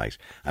was late at night.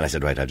 And I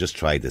said, right, I'll just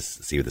try this,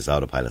 see what this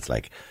autopilot's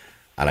like.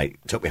 And I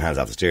took my hands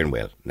off the steering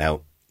wheel.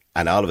 Now...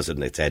 And all of a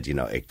sudden it said,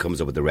 it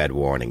comes up with the red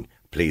warning,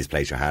 please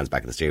place your hands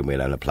back on the steering wheel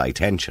and apply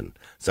tension.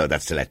 So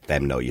that's to let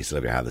them know you still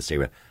have your hand on the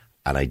steering wheel.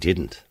 And I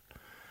didn't.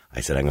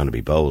 I said, I'm going to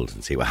be bold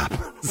and see what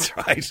happens,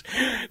 right?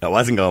 I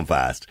wasn't going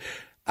fast.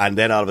 And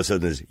then all of a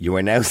sudden, you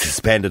are now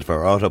suspended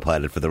for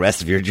autopilot for the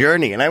rest of your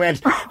journey. And I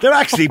went, they're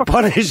actually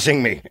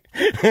punishing me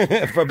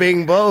for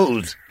being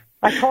bold.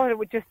 I thought it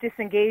would just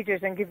disengage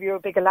it and give you a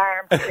big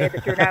alarm to say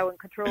that you're now in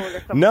control or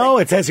something. No,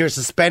 it says you're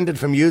suspended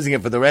from using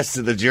it for the rest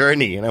of the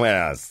journey. And I went,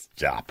 oh,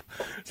 stop.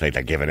 It's like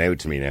they're giving out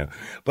to me now.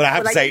 But I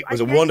have to say, it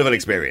was a wonderful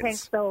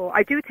experience.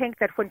 I do think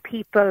that when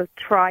people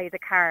try the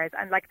cars,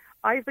 and like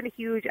I've been a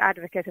huge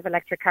advocate of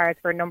electric cars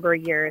for a number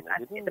of years,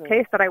 and in the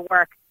place that I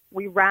work,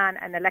 we ran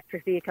an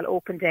electric vehicle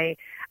open day,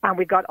 and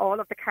we got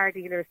all of the car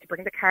dealers to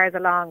bring the cars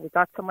along. We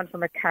got someone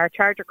from a car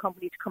charger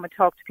company to come and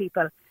talk to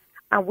people.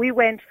 And we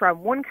went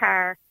from one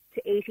car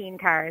to 18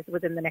 cars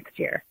within the next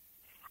year.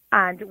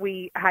 And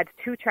we had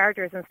 2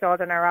 chargers installed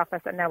in our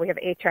office, and now we have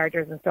 8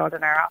 chargers installed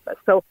in our office.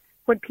 So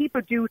when people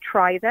do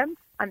try them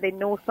and they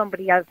know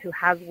somebody else who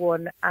has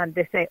one, and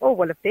they say, oh,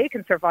 well, if they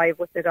can survive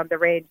with it on the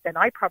range, then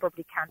I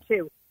probably can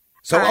too.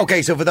 So,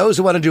 okay, so for those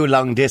who want to do a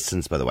long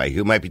distance, by the way,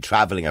 who might be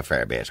travelling a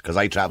fair bit, because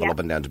I travel up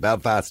and down to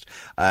Belfast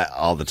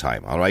all the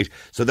time, all right?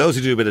 So those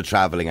who do a bit of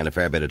travelling and a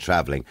fair bit of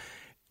travelling,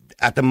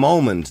 at the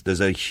moment,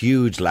 there's a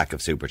huge lack of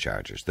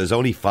superchargers. There's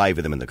only 5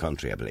 of them in the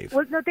country, I believe.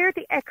 Well, no, they're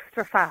the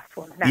extra fast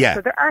ones now. Yeah.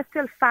 So there are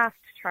still fast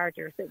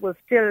chargers that will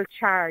still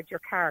charge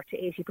your car to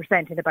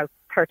 80% in about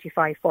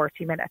 35,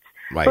 40 minutes.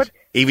 Right. But,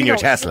 even your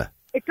Tesla.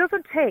 It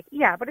doesn't take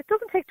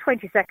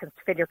 20 seconds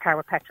to fill your car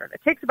with petrol.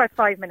 It takes about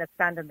 5 minutes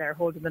standing there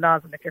holding the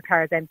nozzle if your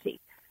car is empty.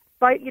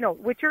 But,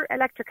 with your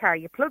electric car,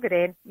 you plug it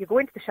in, you go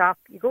into the shop,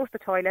 you go to the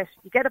toilet,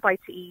 you get a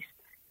bite to eat,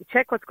 you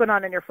check what's going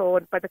on your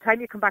phone. By the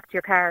time you come back to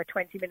your car,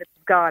 20 minutes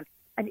is gone.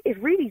 And it's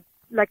really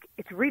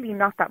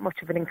not that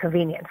much of an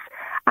inconvenience.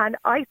 And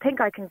I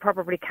think I can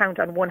probably count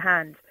on one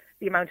hand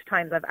the amount of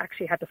times I've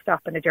actually had to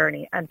stop in a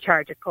journey and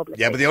charge it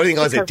publicly. Yeah, but the only thing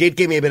was, it did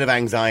give me a bit of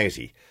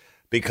anxiety.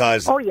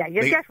 Because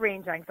you get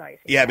range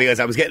anxiety. Yeah, because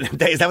I was getting,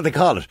 is that what they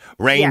call it?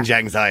 Range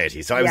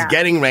anxiety. So I was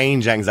getting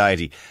range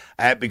anxiety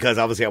because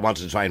obviously I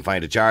wanted to try and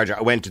find a charger.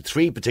 I went to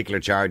 3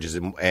 particular chargers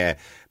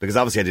because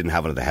obviously I didn't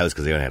have one at the house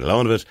because I only had a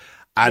loan of it.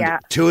 And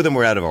 2 of them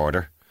were out of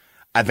order.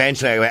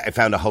 Eventually, I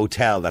found a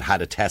hotel that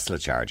had a Tesla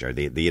charger,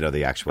 the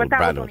actual brand. But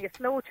that was only a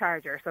slow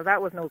charger, so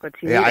that was no good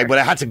to you. Yeah, what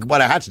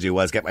I had to do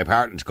was get my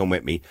partner to come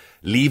with me,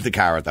 leave the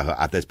car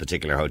at this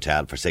particular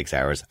hotel for 6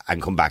 hours,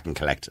 and come back and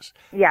collect it.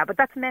 Yeah, but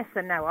that's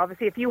messing now.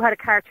 Obviously, if you had a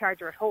car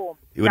charger at home,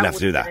 you wouldn't have to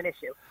do that. An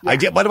issue.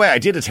 Yeah. By the way, I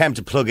did attempt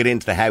to plug it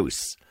into the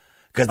house.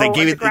 Because they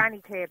give you the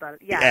granny table.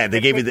 Yeah,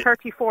 they gave you the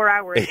 34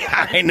 hours.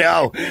 I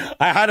know.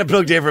 I had it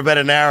plugged in for about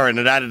an hour, and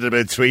it added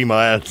about 3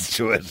 miles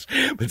to it.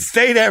 But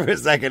stay there for a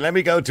second. Let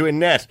me go to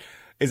Annette.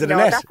 Is it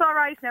Annette? No, that's all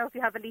right now if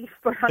you have a Leaf,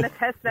 but on a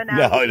Tesla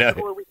now, no.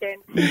 Before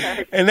weekend.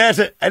 Annette,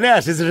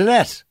 is it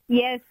Annette?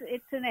 Yes,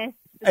 it's Annette.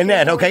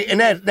 Annette, okay.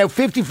 Annette, now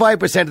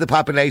 55% of the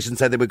population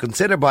said they would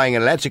consider buying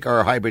an electric or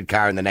a hybrid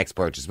car in the next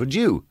purchase. Would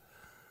you?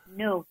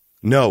 No.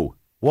 No.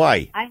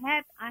 Why? I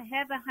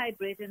have a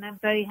hybrid, and I'm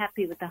very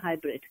happy with the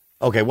hybrid.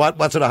 Okay, what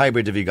sort of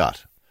hybrid have you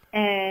got?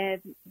 The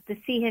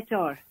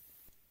CHR.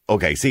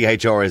 Okay,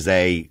 CHR is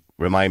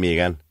remind me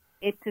again?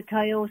 It's a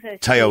Toyota.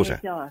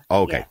 CHR.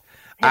 Okay.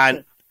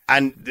 Yeah.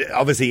 And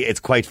obviously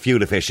it's quite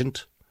fuel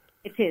efficient.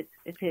 It is.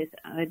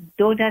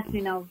 Don't ask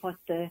me now what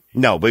the...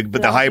 No, but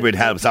the hybrid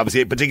helps,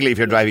 obviously, particularly if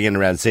you're driving in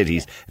and around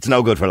cities. It's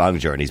no good for long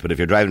journeys, but if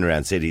you're driving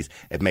around cities,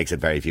 it makes it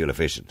very fuel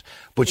efficient.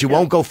 But you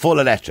won't go full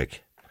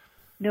electric.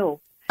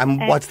 No.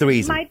 And what's the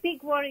reason? My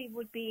big worry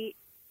would be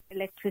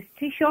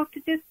electricity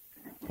shortages.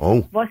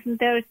 Oh. Wasn't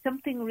there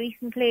something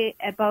recently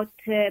about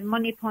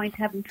Moneypoint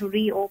having to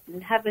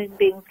reopen, having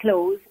been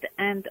closed,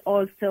 and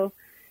also...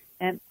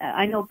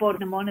 I know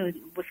Bournemouth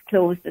was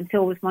closed and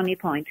so was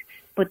Moneypoint.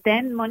 But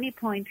then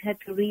Moneypoint had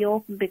to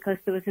reopen because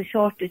there was a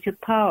shortage of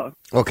power.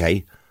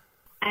 Okay.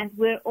 And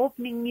we're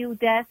opening new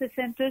data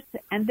centres,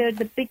 and they're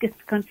the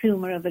biggest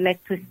consumer of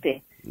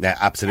electricity. Yeah,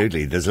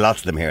 absolutely. There's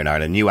lots of them here in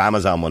Ireland. New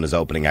Amazon one is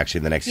opening actually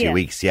in the next few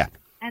weeks, yeah.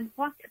 And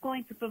what's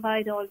going to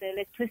provide all the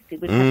electricity?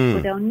 We'll have to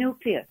go down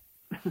nuclear.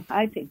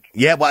 I think.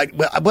 Yeah,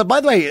 but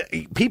by the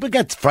way, people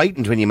get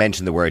frightened when you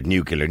mention the word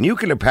nuclear.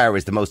 Nuclear power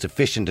is the most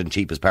efficient and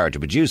cheapest power to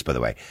produce, by the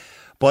way.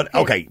 But,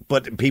 okay,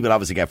 but people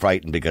obviously get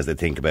frightened because they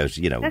think about,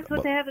 That's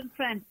what they have in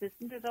France,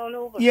 isn't it, all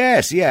over?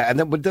 Yes, yeah, and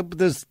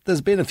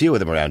there's been a few of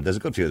them around. There's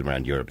a good few of them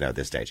around Europe now at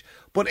this stage.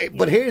 But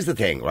here's the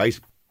thing, right?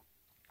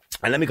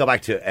 And let me go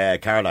back to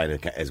Caroline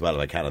as well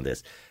if I can on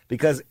this.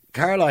 Because,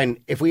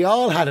 Caroline, if we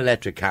all had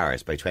electric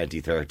cars by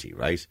 2030,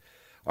 right?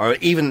 Or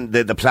even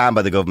the plan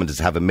by the government is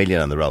to have 1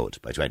 million on the road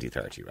by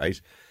 2030, right?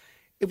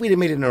 If we had 1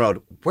 million on the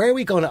road, where are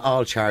we going to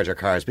all charge our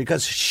cars?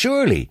 Because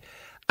surely,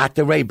 at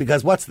the rate,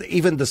 because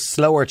even the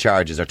slower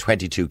charges are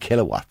 22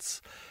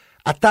 kilowatts.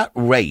 At that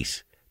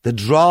rate, the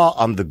draw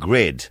on the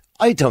grid,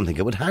 I don't think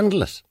it would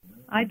handle it.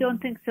 I don't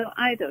think so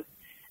either.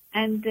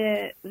 And,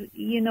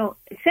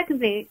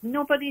 secondly,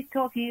 nobody's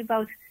talking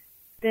about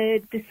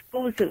the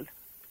disposal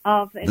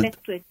of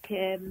electric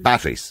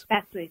batteries.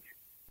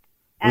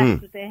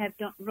 After they have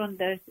run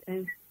their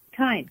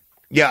time.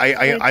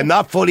 Yeah, I'm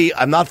not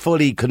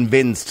fully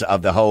convinced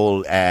of the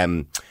whole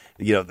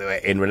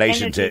in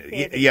relation to,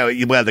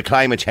 the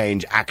climate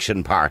change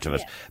action part of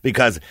it. Yeah.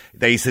 Because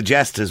they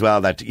suggest as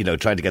well that,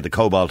 trying to get the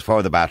cobalt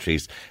for the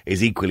batteries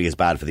is equally as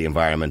bad for the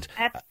environment.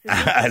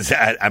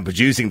 And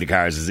producing the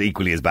cars is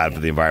equally as bad for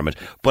the environment.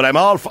 But I'm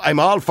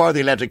all for the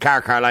electric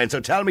car, Caroline. So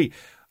tell me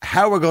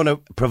how we're going to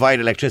provide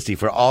electricity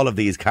for all of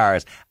these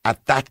cars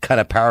at that kind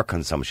of power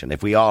consumption,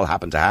 if we all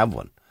happen to have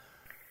one.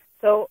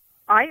 So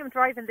I am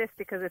driving this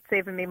because it's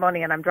saving me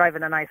money and I'm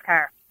driving a nice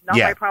car. Not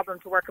my problem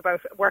to work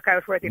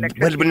out where the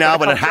electricity.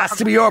 But it has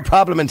to be your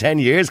problem in 10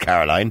 years,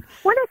 Caroline.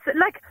 Well, it's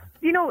like,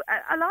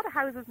 a lot of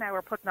houses now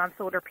are putting on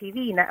solar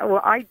PV. Now,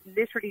 I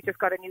literally just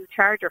got a new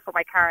charger for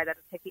my car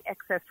that'll take the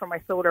excess from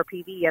my solar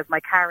PV as my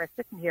car is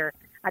sitting here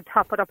and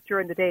top it up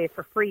during the day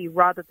for free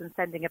rather than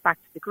sending it back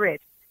to the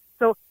grid.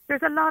 So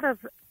there's a lot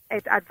of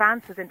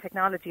advances in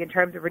technology in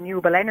terms of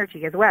renewable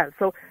energy as well.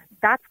 So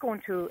that's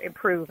going to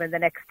improve in the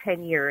next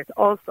 10 years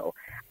also.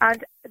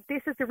 And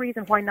this is the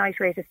reason why night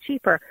rate is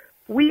cheaper.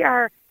 We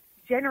are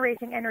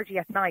generating energy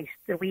at night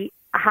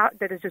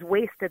that is just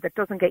wasted, that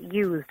doesn't get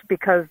used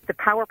because the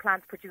power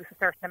plants produce a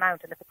certain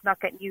amount, and if it's not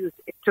getting used,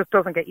 it just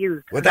doesn't get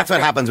used. Well, that's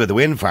what happens with the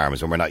wind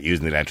farms when we're not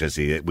using the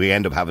electricity. We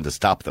end up having to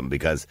stop them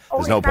because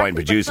there's no point in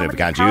producing if we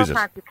can't use it.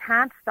 You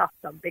can't stop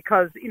them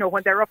because,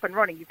 when they're up and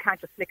running, you can't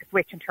just flick a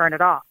switch and turn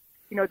it off.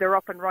 They're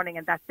up and running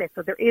and that's it.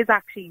 So there is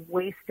actually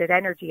wasted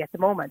energy at the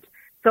moment.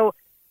 So,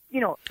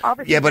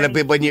 obviously,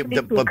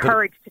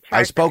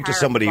 I spoke to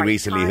somebody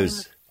recently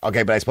who's...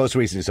 Okay, but I spoke to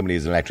recently somebody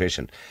who's an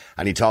electrician,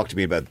 and he talked to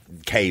me about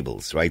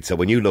cables, right? So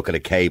when you look at a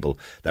cable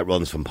that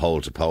runs from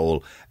pole to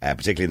pole,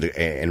 particularly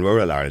in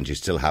rural Ireland, you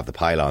still have the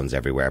pylons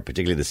everywhere.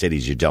 Particularly in the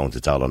cities, you don't.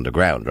 It's all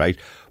underground, right?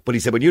 But he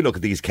said, when you look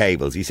at these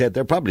cables, he said,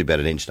 they're probably about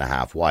 1.5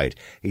 inches wide.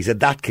 He said,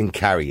 that can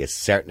carry a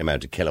certain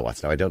amount of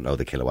kilowatts. Now, I don't know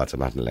the kilowatts.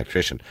 I'm not an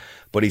electrician.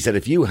 But he said,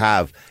 if you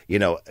have,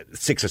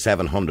 600 or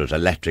 700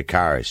 electric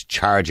cars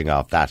charging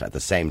off that at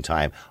the same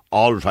time,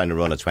 all trying to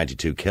run at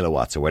 22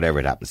 kilowatts or whatever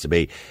it happens to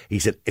be, he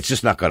said, it's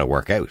just not going to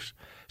work out.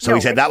 So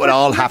he said, that would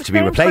all have to be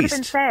replaced.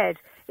 Been said,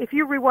 if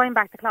you rewind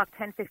back the clock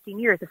 10, 15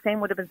 years, the same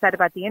would have been said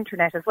about the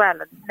internet as well.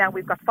 And now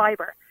we've got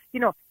fibre.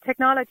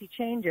 Technology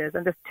changes,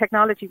 and this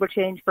technology will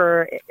change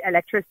for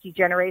electricity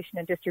generation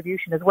and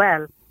distribution as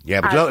well. Yeah,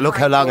 but look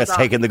how long it's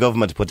taken the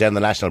government to put down the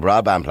National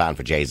Broadband Plan,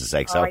 for Jesus'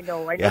 sake. So, I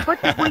know. Yeah.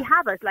 But we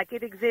have it, like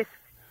it exists,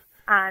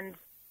 and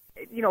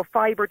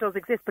fibre does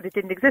exist, but it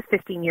didn't exist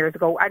 15 years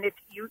ago. And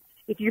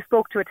if you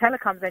spoke to a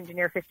telecoms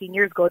engineer 15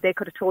 years ago, they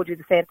could have told you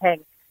the same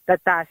thing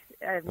that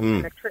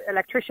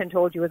electrician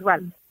told you as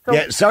well.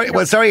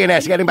 So, sorry,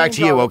 Annette, getting back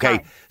to you.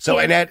 Okay, so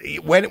Annette,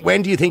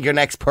 when do you think your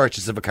next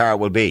purchase of a car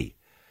will be?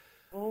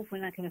 Oh,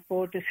 when I can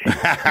afford it.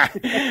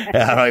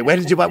 All right. When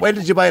did you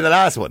buy the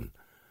last one?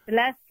 The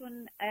last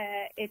one,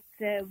 it's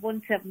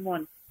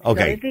 171.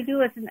 Okay. So it'll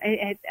do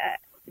it.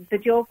 The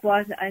joke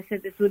was, I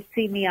said it would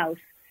see me out.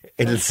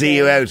 It'll see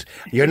you out.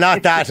 You're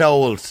not that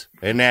old,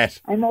 Annette.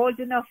 I'm old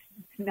enough.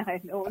 No,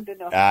 I'm old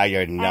enough.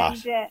 You're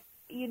not.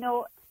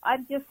 And,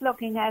 I'm just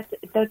looking at,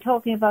 they're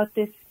talking about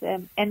this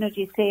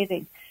energy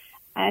saving.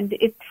 And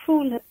it's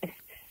full,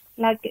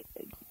 like,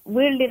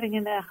 we're living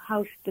in a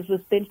house that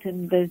was built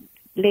in the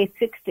late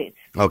 60s.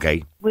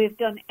 Okay. We've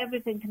done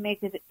everything to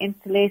make it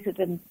insulated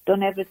and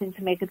done everything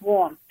to make it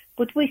warm.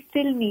 But we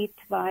still need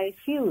to buy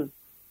fuel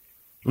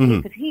to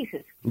keep it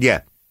heated.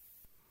 Yeah.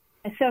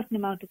 A certain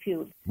amount of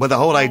fuel. Well, the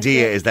whole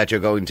idea is that you're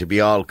going to be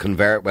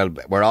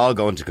we're all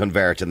going to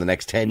convert in the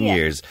next 10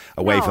 years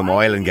away from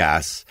oil and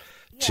gas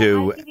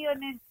to... I'll give you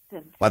an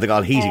instance. What they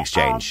call heat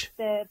exchange. Of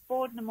the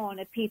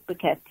Bordnamona peat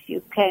briquettes,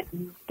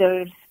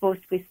 they're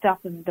supposed to be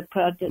stopping the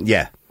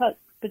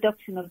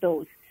production of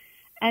those.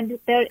 And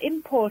they're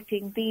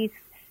importing these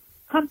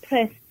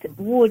compressed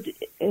wood.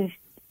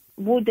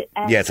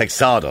 It's like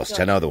sawdust.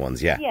 I know the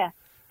ones. Yeah. Yeah,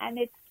 and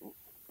it's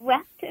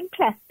wrapped in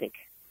plastic.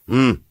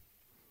 And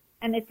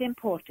it's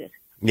imported.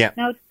 Yeah.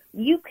 Now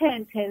you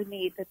can't tell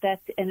me that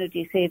that's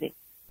energy saving.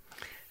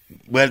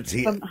 Well,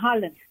 from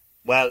Holland.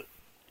 Well,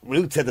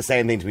 Ruth said the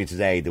same thing to me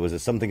today. There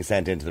was something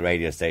sent into the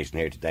radio station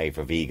here today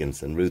for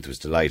vegans, and Ruth was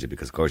delighted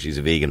because, of course, she's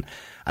a vegan,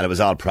 and it was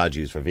all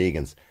produce for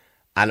vegans.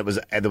 And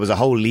there was a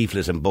whole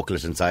leaflet and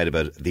booklet inside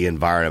about the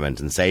environment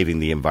and saving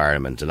the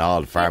environment and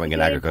all farming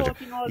and agriculture.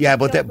 Yeah,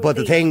 but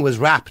the thing was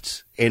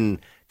wrapped in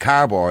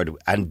cardboard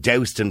and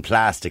doused in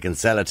plastic and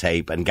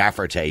sellotape and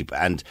gaffer tape,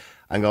 and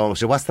I'm going,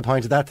 so what's the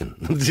point of that then?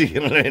 Do you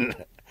know what I mean?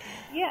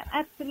 Yeah,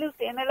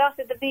 absolutely. And a lot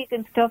of the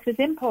vegan stuff is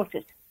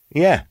imported.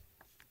 Yeah.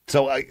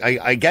 So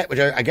I get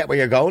where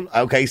you're going.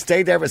 Okay,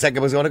 stay there for a second.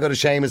 I was going to go to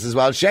Seamus as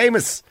well.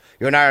 Seamus,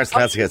 you're an Irish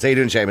classic. How you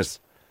doing, Seamus?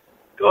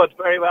 Good,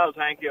 very well,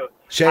 thank you.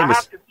 Seamus. I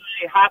have to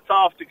say, hats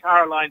off to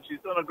Caroline. She's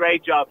done a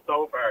great job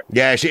so far.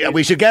 Yeah,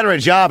 we should get her a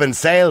job in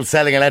sales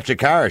selling electric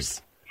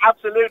cars.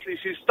 Absolutely.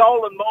 She's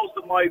stolen most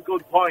of my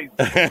good points.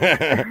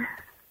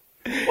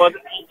 But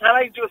can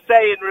I just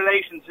say in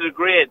relation to the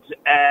grid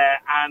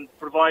and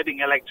providing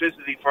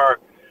electricity for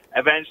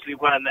eventually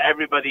when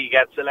everybody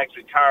gets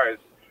electric cars,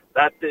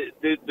 that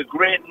the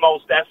grid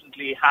most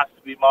definitely has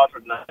to be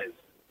modernised.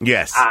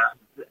 Yes.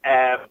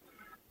 And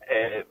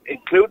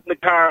including the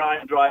car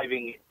I'm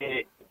driving,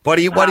 What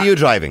are you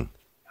driving?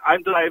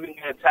 I'm driving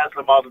a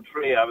Tesla Model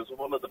 3. I was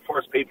one of the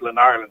first people in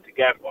Ireland to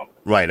get one.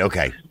 Right,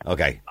 okay.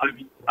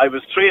 I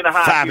was 3.5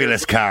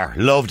 Fabulous years car.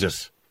 Loved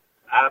it.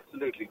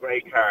 Absolutely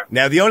great car.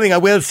 Now, the only thing I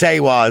will say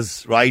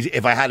was, right,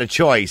 if I had a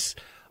choice,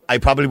 I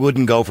probably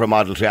wouldn't go for a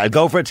Model 3. I'd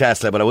go for a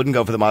Tesla, but I wouldn't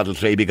go for the Model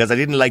 3 because I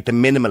didn't like the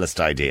minimalist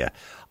idea.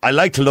 I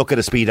like to look at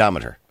a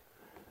speedometer.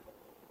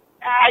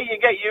 You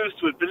get used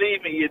to it,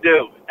 believe me, you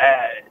do.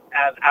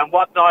 And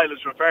what Niall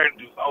is referring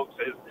to, folks,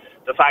 is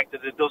the fact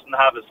that it doesn't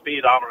have a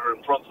speedometer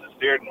in front of the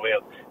steering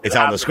wheel. It's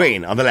on the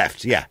screen, on the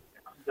left, yeah.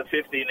 The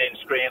 15-inch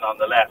screen on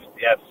the left,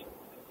 yes.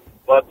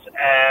 But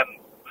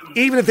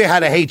even if they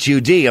had a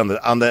HUD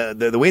on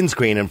the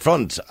windscreen in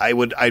front,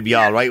 I'd be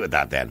all right with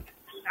that then.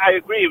 I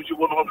agree with you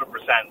 100%.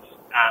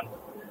 And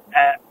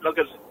look,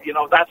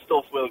 that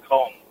stuff will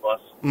come.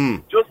 But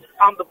just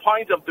on the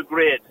point of the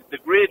grid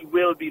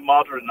will be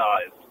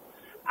modernised.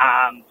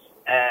 And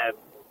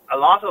a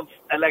lot of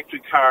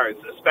electric cars,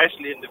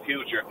 especially in the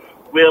future,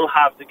 will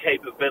have the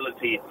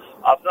capability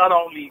of not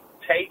only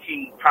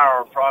taking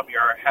power from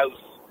your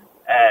house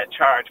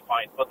charge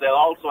point, but they'll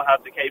also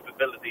have the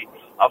capability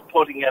of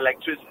putting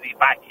electricity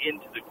back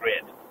into the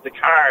grid. The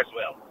cars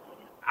will.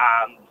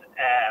 And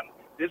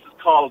this is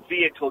called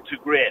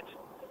vehicle-to-grid.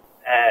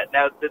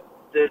 Now,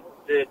 the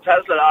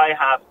Tesla I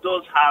have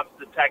does have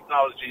the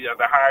technology or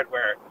the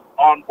hardware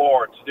on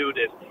board to do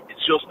this.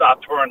 It's just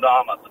not turned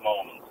on at the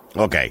moment.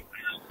 Okay.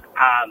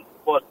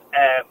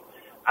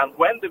 And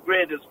when the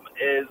grid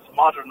is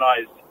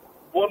modernised,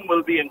 one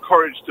will be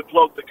encouraged to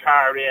plug the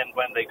car in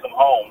when they come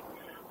home,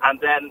 and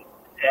then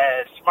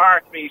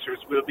smart meters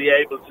will be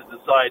able to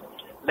decide,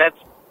 let's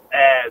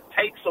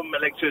take some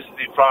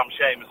electricity from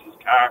Seamus's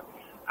car,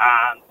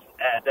 and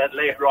then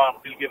later on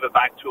we'll give it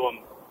back to him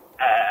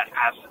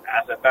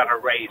at a better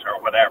rate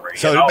or whatever.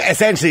 So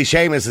essentially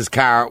Seamus's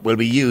car will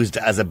be used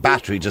as a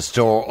battery to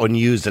store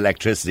unused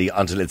electricity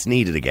until it's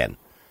needed again.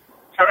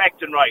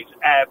 Correct and right.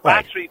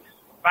 Battery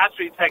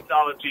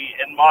technology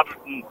in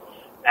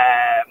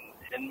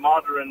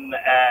modern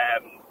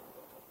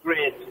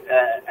grid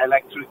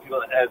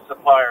electrical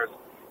suppliers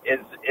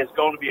is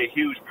going to be a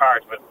huge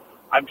part of it.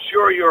 I'm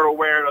sure you're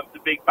aware of the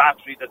big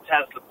battery that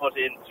Tesla put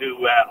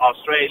into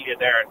Australia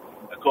there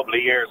a couple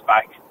of years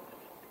back. Do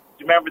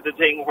you remember the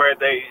thing where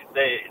they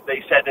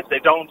said if they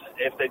don't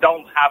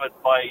have it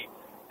by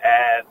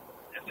a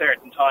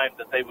certain time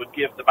that they would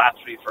give the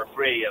battery for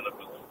free, and it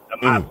was a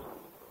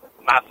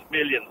massive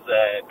billions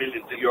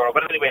of euro.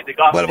 But anyway, they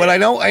got. Well, I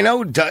know.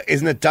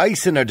 Isn't it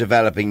Dyson are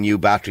developing new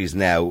batteries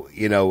now?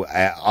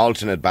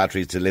 Alternate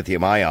batteries to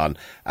lithium ion,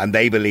 and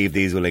they believe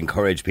these will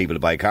encourage people to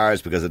buy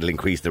cars because it'll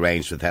increase the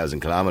range to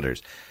 1,000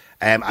 kilometres,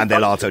 and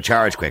they'll also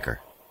charge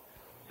quicker.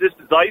 This is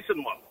the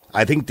Dyson one.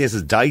 I think this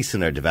is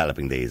Dyson are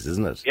developing these,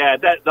 isn't it? Yeah,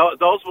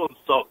 those ones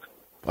suck.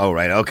 Oh,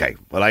 right, okay.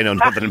 Well, I know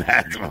nothing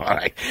about them, all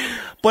right.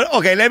 But,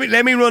 okay,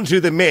 let me run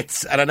through the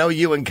myths, and I know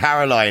you and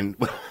Caroline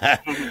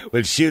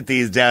will shoot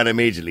these down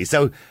immediately.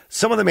 So,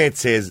 some of the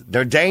myths is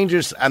they're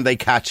dangerous and they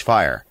catch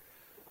fire.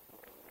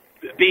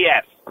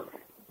 BS.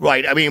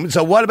 Right, I mean,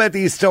 so what about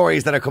these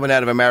stories that are coming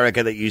out of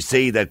America that you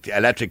see that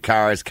electric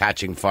cars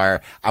catching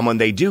fire, and when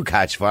they do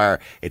catch fire,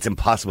 it's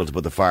impossible to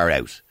put the fire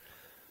out?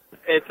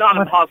 It's not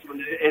impossible,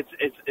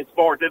 it's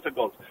more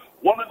difficult.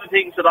 One of the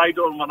things that I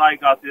done when I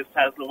got this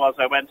Tesla was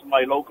I went to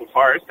my local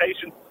fire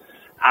station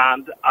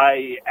and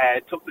I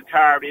took the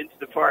car into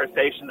the fire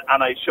station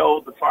and I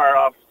showed the fire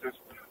officers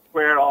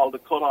where all the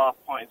cut-off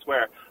points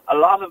were. A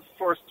lot of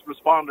first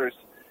responders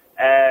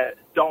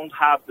don't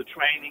have the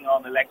training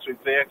on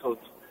electric vehicles.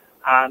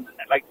 And,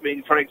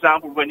 for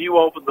example, when you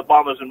open the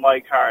bonnet in my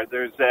car,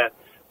 there's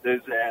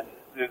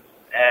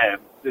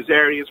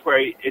areas where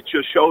it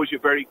just shows you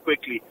very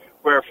quickly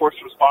where first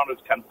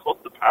responders can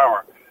cut the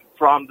power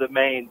from the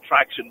main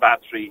traction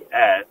battery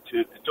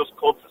to just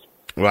cuts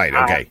it. Right,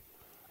 okay.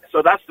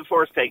 So that's the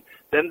first thing.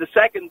 Then the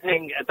second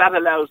thing, that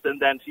allows them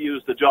then to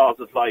use the jaws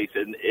of light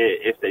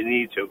if they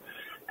need to,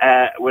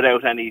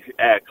 without any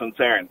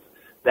concerns.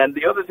 Then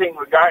the other thing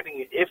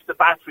regarding if the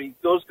battery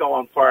does go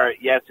on fire,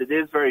 yes, it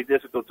is very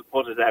difficult to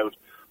put it out.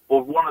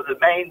 But one of the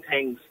main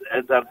things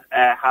that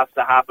has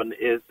to happen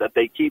is that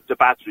they keep the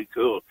battery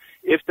cool.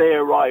 If they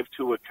arrive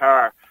to a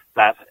car,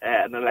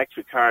 an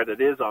electric car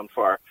that is on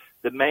fire,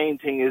 the main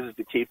thing is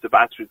to keep the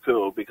battery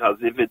cool, because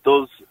if it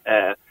does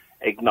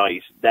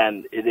ignite,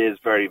 then it is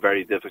very,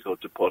 very difficult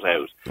to put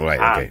out.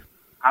 Right, okay.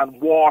 And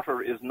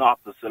water is not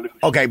the solution.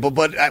 Okay, but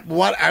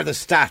what are the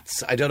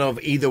stats? I don't know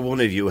if either one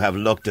of you have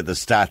looked at the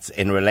stats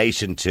in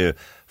relation to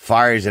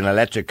fires in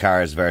electric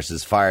cars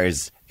versus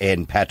fires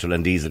in petrol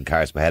and diesel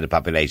cars per head of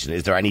population.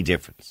 Is there any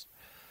difference?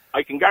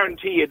 I can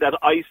guarantee you that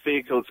ICE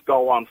vehicles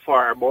go on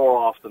fire more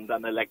often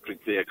than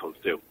electric vehicles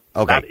do.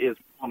 Okay. That is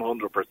 100%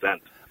 100%.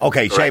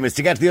 Okay, Correct. Seamus,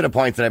 to get to the other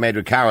point that I made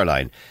with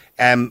Caroline,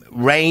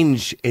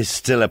 range is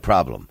still a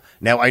problem.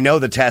 Now, I know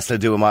the Tesla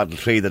do a Model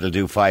 3 that'll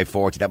do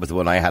 540. That was the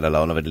one I had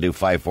alone of. It'll do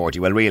 540.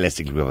 Well,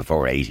 realistically, about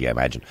 480, I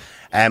imagine.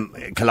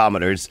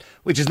 Kilometres,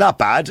 which is not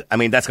bad. I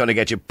mean, that's going to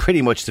get you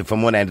pretty much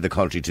from one end of the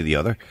country to the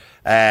other.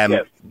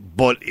 Yes.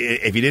 But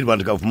if you did want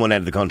to go from one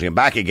end of the country and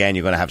back again,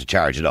 you're going to have to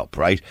charge it up,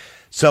 right?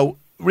 So,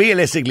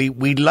 realistically,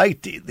 we'd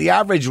like the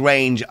average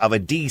range of a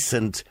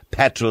decent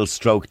petrol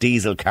stroke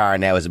diesel car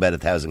now is about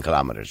 1,000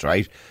 kilometres,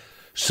 right?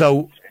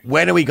 So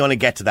when are we going to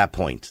get to that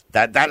point?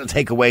 That'll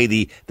take away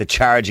the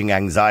charging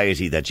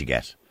anxiety that you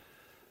get.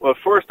 Well,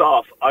 first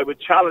off, I would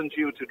challenge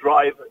you to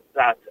drive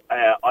that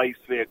ICE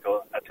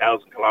vehicle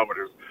 1,000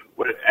 kilometres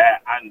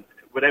and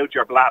without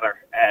your bladder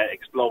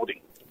exploding.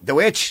 The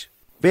which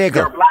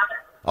vehicle? Your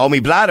bladder. Oh, me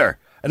bladder.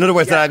 In other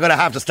words, that I'm going to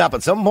have to stop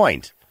at some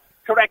point.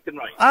 Correct and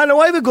right. I know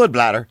I have a good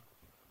bladder.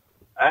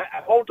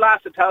 It won't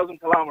last 1,000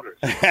 kilometres.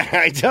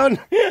 I don't.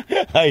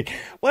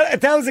 Well,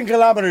 1,000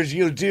 kilometres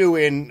you'll do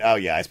in. Oh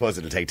yeah, I suppose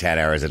it'll take 10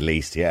 hours at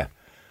least. Yeah.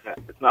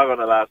 It's not going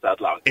to last that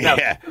long. Now,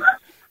 Yeah.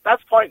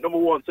 That's point number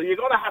one. So you're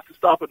going to have to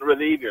stop and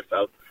relieve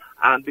yourself.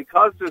 And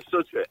because there's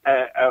such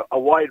a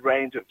wide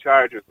range of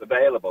chargers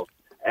available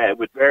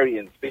with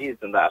varying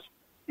speeds and that,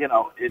 you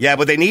know. Yeah,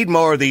 but they need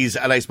more of these.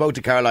 And I spoke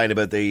to Caroline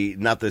about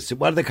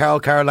what are they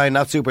called, Caroline?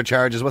 Not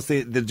superchargers. What's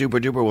the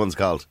duper duper ones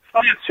called?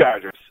 Fast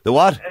chargers. The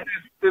what?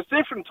 There's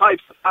different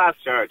types of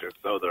fast chargers,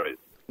 so there is.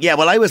 Yeah,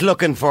 well, I was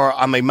looking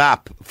on my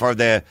map for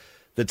the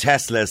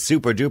Tesla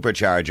super duper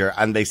charger,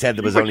 and they said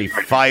there was only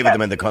 5 of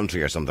them in the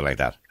country or something like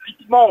that.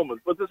 At the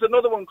moment, but there's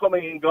another one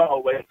coming in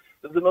Galway,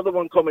 there's another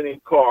one coming in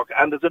Cork,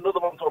 and there's another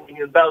one coming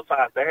in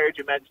Belfast. I heard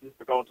you mention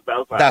you're going to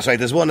Belfast. That's right.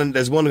 There's one going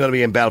to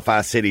be in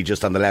Belfast City,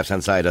 just on the left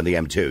hand side on the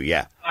M2.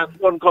 Yeah. And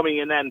one coming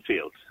in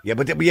Enfield. Yeah,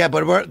 but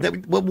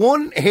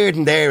one here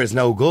and there is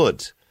no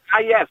good.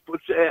 Yes, but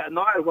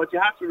Niall, what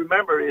you have to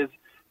remember is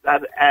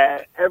that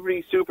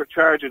every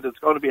supercharger that's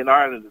going to be in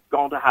Ireland is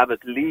going to have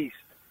at least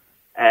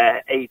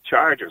 8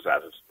 chargers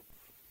at it.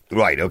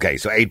 Right, okay,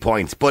 so 8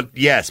 points. But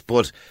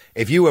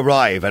if you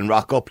arrive and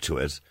rock up to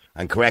it,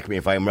 and correct me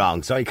if I'm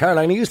wrong. Sorry,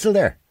 Caroline, are you still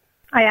there?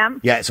 I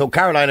am. Yeah, so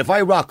Caroline, if I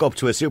rock up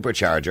to a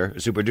supercharger,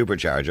 a super duper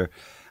charger,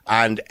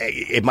 and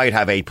it might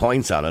have 8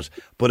 points on it,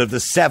 but if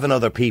there's 7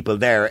 other people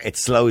there, it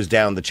slows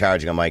down the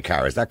charging on my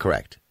car. Is that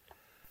correct?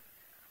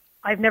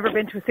 I've never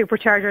been to a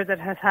supercharger that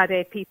has had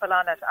 8 people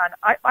on it,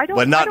 and I don't.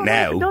 Well, not I don't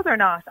now. know if it does or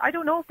not. I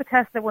don't know if the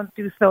Tesla ones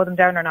do slow them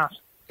down or not.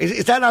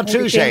 Is that not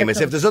true,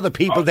 Seamus? If there's other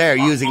people there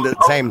using the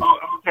same...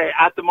 Okay,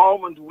 at the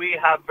moment we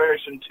have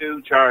version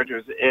 2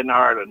 chargers in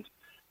Ireland,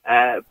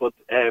 but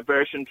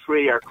version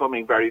 3 are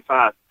coming very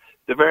fast.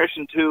 The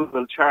version 2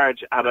 will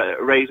charge at a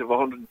rate of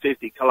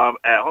 150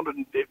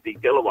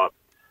 kilowatts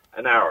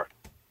an hour.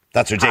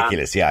 That's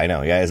ridiculous. Yeah, I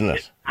know. Yeah, isn't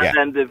it? And Yeah.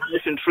 then the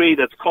version 3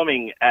 that's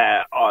coming to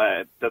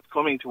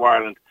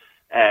Ireland,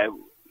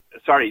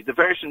 the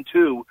version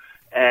 2,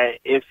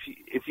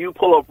 if you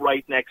pull up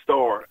right next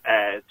door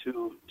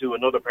to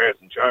another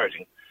person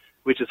charging,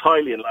 which is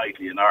highly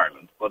unlikely in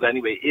Ireland, but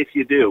anyway, if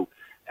you do,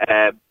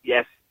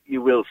 yes,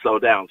 you will slow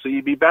down. So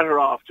you'd be better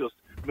off just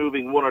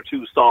moving 1 or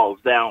 2 stalls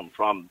down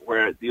from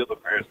where the other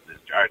person is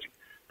charging.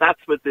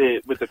 That's with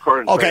the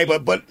current. Okay,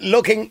 version. but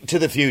looking to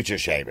the future,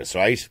 Seamus,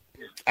 right?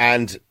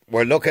 And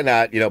we're looking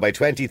at, by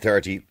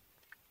 2030,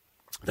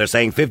 they're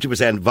saying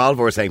 50%, Volvo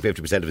are saying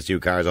 50% of its new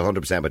cars,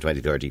 100% by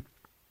 2030.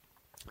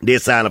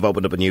 Nissan have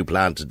opened up a new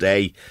plant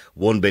today,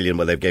 1 billion.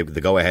 Well, they've gave the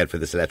go-ahead for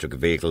this electric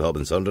vehicle hub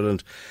in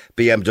Sunderland.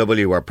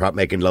 BMW are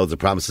making loads of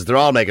promises. They're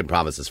all making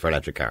promises for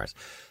electric cars.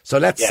 So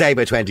let's say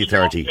by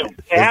 2030...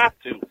 They have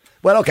to.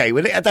 Well, okay,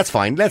 that's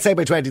fine. Let's say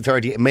by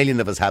 2030, 1 million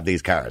of us have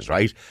these cars,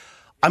 right?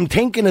 I'm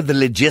thinking of the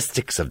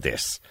logistics of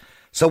this.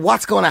 So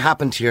what's going to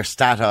happen to your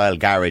Statoil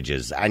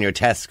garages and your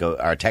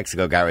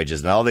Texaco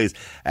garages and all these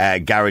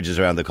garages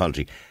around the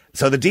country?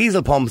 So the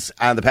diesel pumps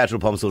and the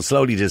petrol pumps will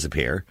slowly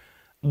disappear.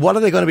 What are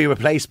they going to be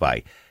replaced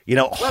by?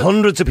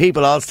 Hundreds of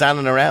people all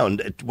standing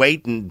around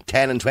waiting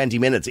 10 and 20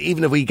 minutes.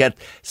 Even if we get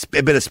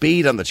a bit of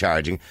speed on the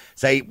charging,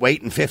 say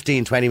waiting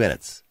 15, 20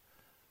 minutes.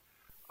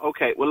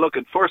 Okay, well, look,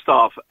 first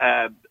off,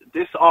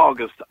 this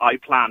August I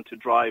plan to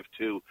drive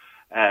to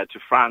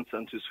France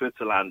and to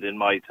Switzerland in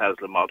my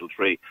Tesla Model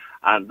 3,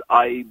 and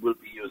I will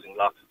be using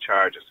lots of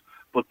chargers.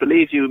 But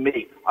believe you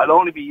me, I'll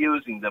only be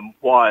using them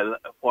while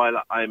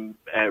I'm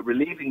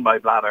relieving my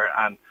bladder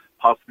and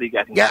possibly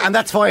getting... Yeah, and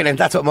that's fine, and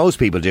that's what most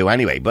people do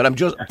anyway. But I'm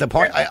just... the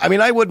point. I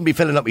mean, I wouldn't be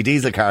filling up my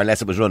diesel car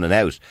unless it was running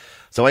out.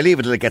 So I leave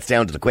it till it gets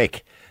down to the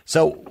quick.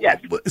 So, yes.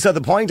 So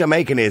the point I'm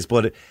making is,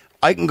 but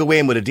I can go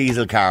in with a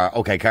diesel car.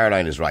 Okay,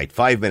 Caroline is right.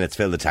 5 minutes,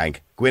 fill the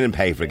tank, go in and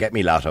pay for it, get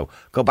me lotto,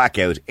 go back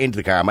out into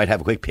the car. I might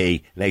have a quick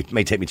pee. It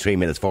may take me 3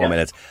 minutes, 4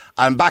 minutes.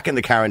 I'm back in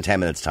the car in 10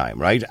 minutes' time,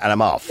 right? And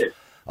I'm off. Yes.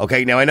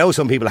 Okay, now I know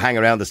some people hang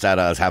around the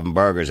Statoils having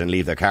burgers and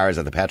leave their cars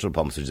at the petrol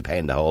pumps, which is a pain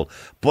in the hole.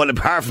 But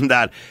apart from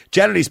that,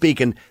 generally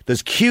speaking,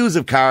 there's queues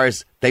of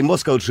cars. They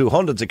must go through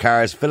hundreds of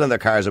cars, filling their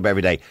cars up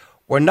every day.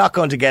 We're not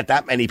going to get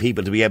that many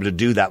people to be able to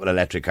do that with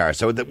electric cars.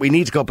 So we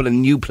need to come up with a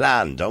new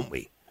plan, don't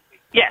we?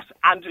 Yes,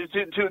 and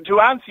to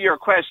answer your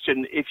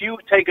question, if you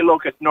take a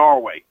look at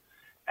Norway,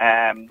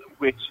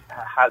 which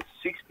has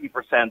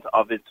 60%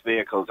 of its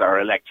vehicles are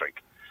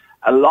electric,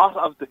 a lot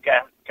of the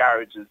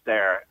garages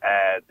there,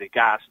 the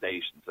gas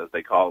stations as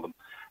they call them,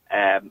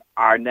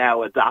 are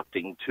now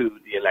adapting to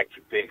the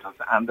electric vehicles,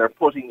 and they're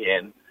putting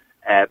in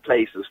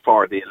places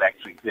for the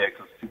electric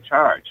vehicles to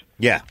charge.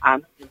 Yeah.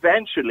 And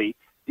eventually,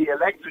 the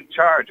electric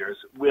chargers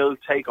will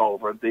take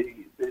over the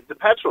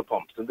petrol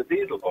pumps and the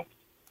diesel pumps.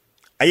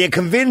 Are you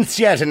convinced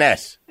yet,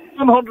 Annette?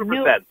 100%.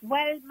 No,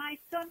 well, my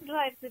son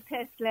drives a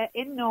Tesla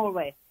in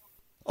Norway.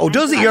 Oh,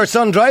 does he? Your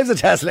son drives a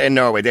Tesla in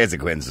Norway. There's a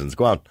coincidence.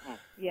 Go on.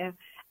 Yeah.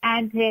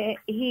 And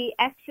he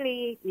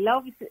actually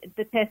loves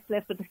the Tesla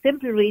for the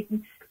simple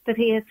reason that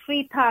he has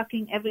free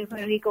parking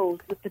everywhere he goes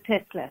with the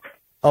Tesla.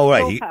 Oh,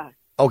 right. He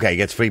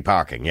gets free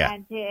parking, yeah.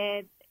 And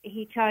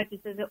he charges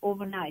it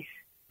overnight.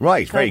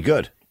 Right, very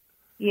good.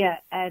 Yeah,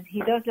 and he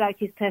does like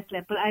his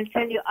Tesla. But I'll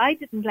tell you, I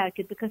didn't like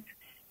it because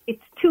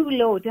it's too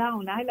low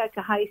down. I like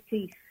a high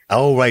seat.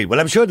 Oh, right. Well,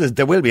 I'm sure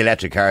there will be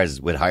electric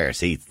cars with higher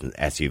seats than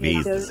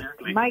SUVs.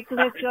 Yeah, Michael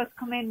has just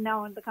come in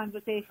now in the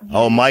conversation.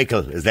 Oh,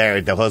 Michael is there,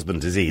 the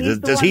husband, is he?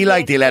 Does he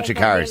like the electric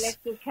cars?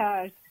 Electric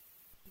cars.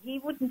 He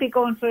wouldn't be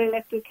going for an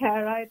electric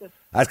car either.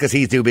 That's because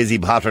he's too busy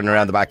pottering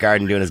around the back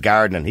garden doing his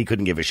gardening. He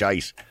couldn't give a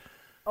shite.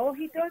 Oh,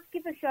 he does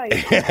give a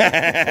shite.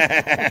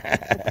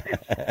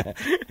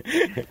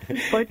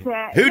 But,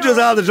 who does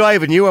all the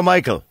driving, you or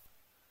Michael?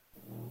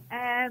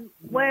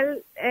 Well,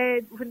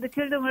 when the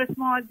children were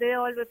small, they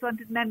always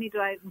wanted Mammy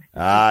driving.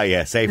 Ah,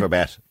 yeah, safer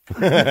bet.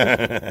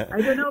 I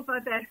don't know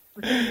about that.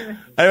 But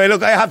anyway,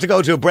 look, I have to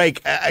go to a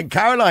break.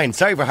 Caroline,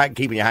 sorry for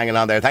keeping you hanging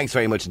on there. Thanks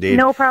very much indeed.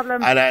 No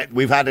problem. And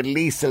we've had at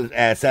least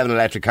 7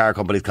 electric car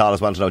companies call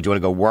us, want to know, do you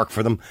want to go work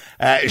for them?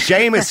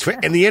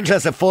 Seamus, in the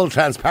interest of full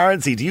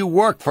transparency, do you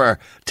work for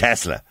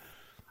Tesla?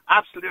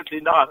 Absolutely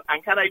not.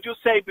 And can I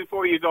just say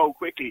before you go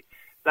quickly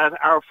that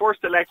our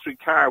first electric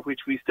car,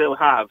 which we still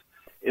have,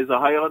 is a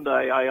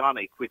Hyundai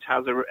Ioniq, which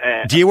has a...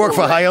 do you work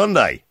for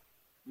Hyundai?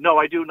 No,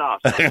 I do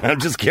not. I'm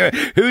just curious.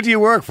 Who do you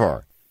work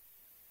for?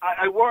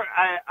 I work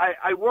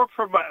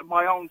for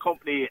my own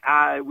company.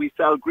 We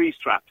sell grease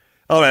traps.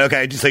 All right,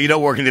 okay. So you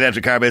don't work in the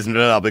electric car business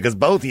at all, because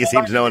both of you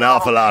seem to know an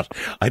awful lot.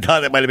 I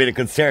thought it might have been a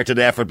concerted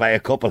effort by a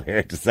couple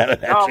here to sell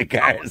electric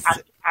cars.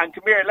 And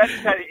come here, let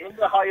me tell you, in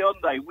the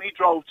Hyundai, we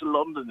drove to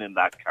London in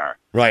that car.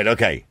 Right,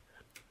 okay.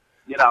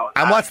 You know.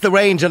 And what's the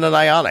range on an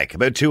Ioniq?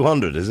 About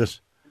 200, is it?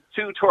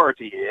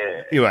 230,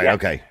 yeah. You're right, yeah.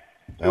 Okay.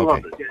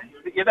 200, yeah.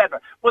 You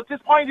never. But this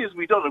point is,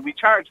 we done it. We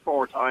charged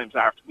 4 times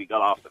after we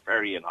got off the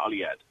ferry in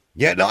Holyhead.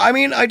 Yeah, no, I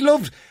mean,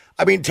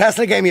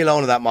 Tesla gave me a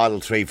loan of that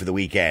Model 3 for the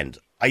weekend.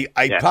 I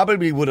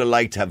probably would have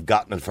liked to have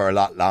gotten it for a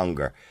lot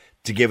longer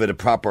to give it a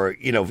proper,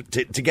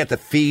 to get the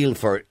feel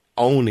for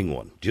owning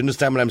one. Do you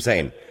understand what I'm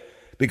saying?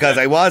 Because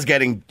I was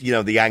getting,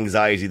 the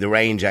anxiety, the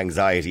range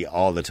anxiety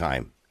all the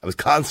time. I was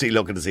constantly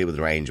looking to see what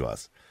the range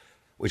was,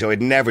 which I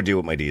would never do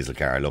with my diesel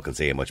car. Look and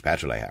see how much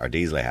petrol or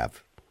diesel I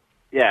have.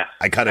 Yeah.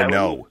 I kind of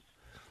know.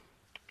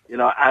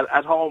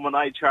 At home when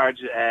I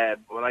charge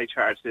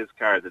this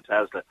car, the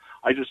Tesla,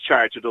 I just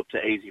charge it up to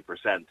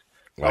 80%.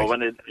 So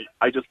right.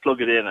 I just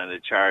plug it in and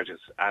it charges,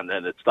 and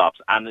then it stops.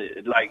 And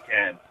like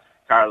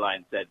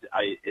Caroline said,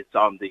 it's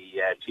on the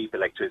cheap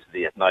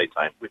electricity at night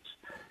time,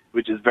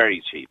 which is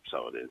very cheap.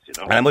 So it is,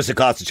 And how much it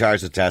cost to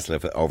charge the Tesla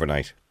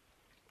overnight?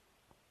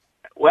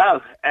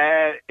 Well,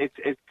 last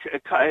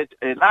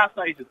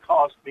night it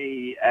cost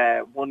me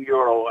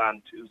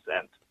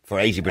 €1.02 for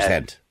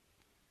 80%.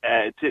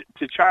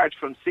 To charge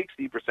from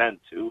 60%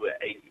 to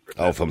 80%.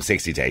 Oh, from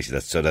 60 to 80.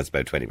 That's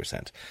about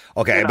 20%.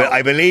 Okay, but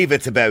I believe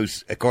it's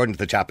about, according to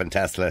the chap in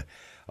Tesla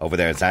over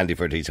there in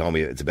Sandyford, he told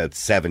me it's about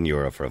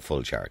 €7 for a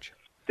full charge.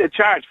 The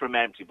charge from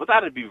empty, but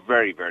that'd be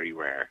very, very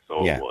rare.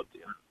 So it would.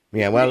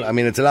 Yeah, well, I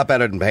mean, it's a lot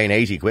better than paying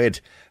 80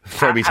 quid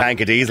for a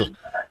tank of diesel.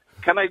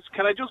 Can I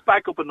just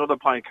back up another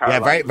point,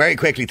 Caroline? Yeah, very, very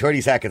quickly,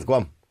 30 seconds, go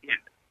on. Yeah,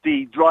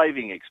 the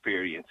driving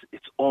experience,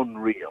 it's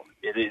unreal.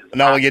 It is.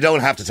 No, you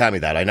don't have to tell me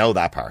that. I know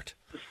that part.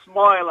 The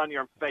smile on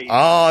your face.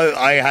 Oh,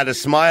 I had a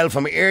smile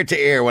from ear to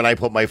ear when I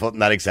put my foot in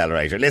that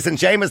accelerator. Listen,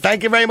 Seamus,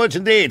 thank you very much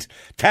indeed.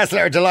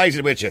 Tesla are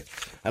delighted with you.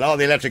 And all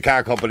the electric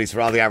car companies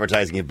for all the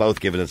advertising you've both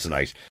given us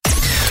tonight.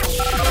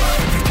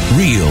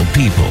 Real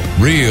people,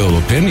 real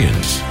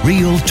opinions,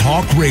 real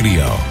talk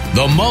radio.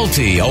 The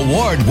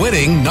multi-award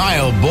winning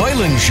Niall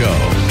Boylan Show.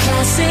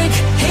 Classic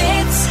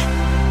hits.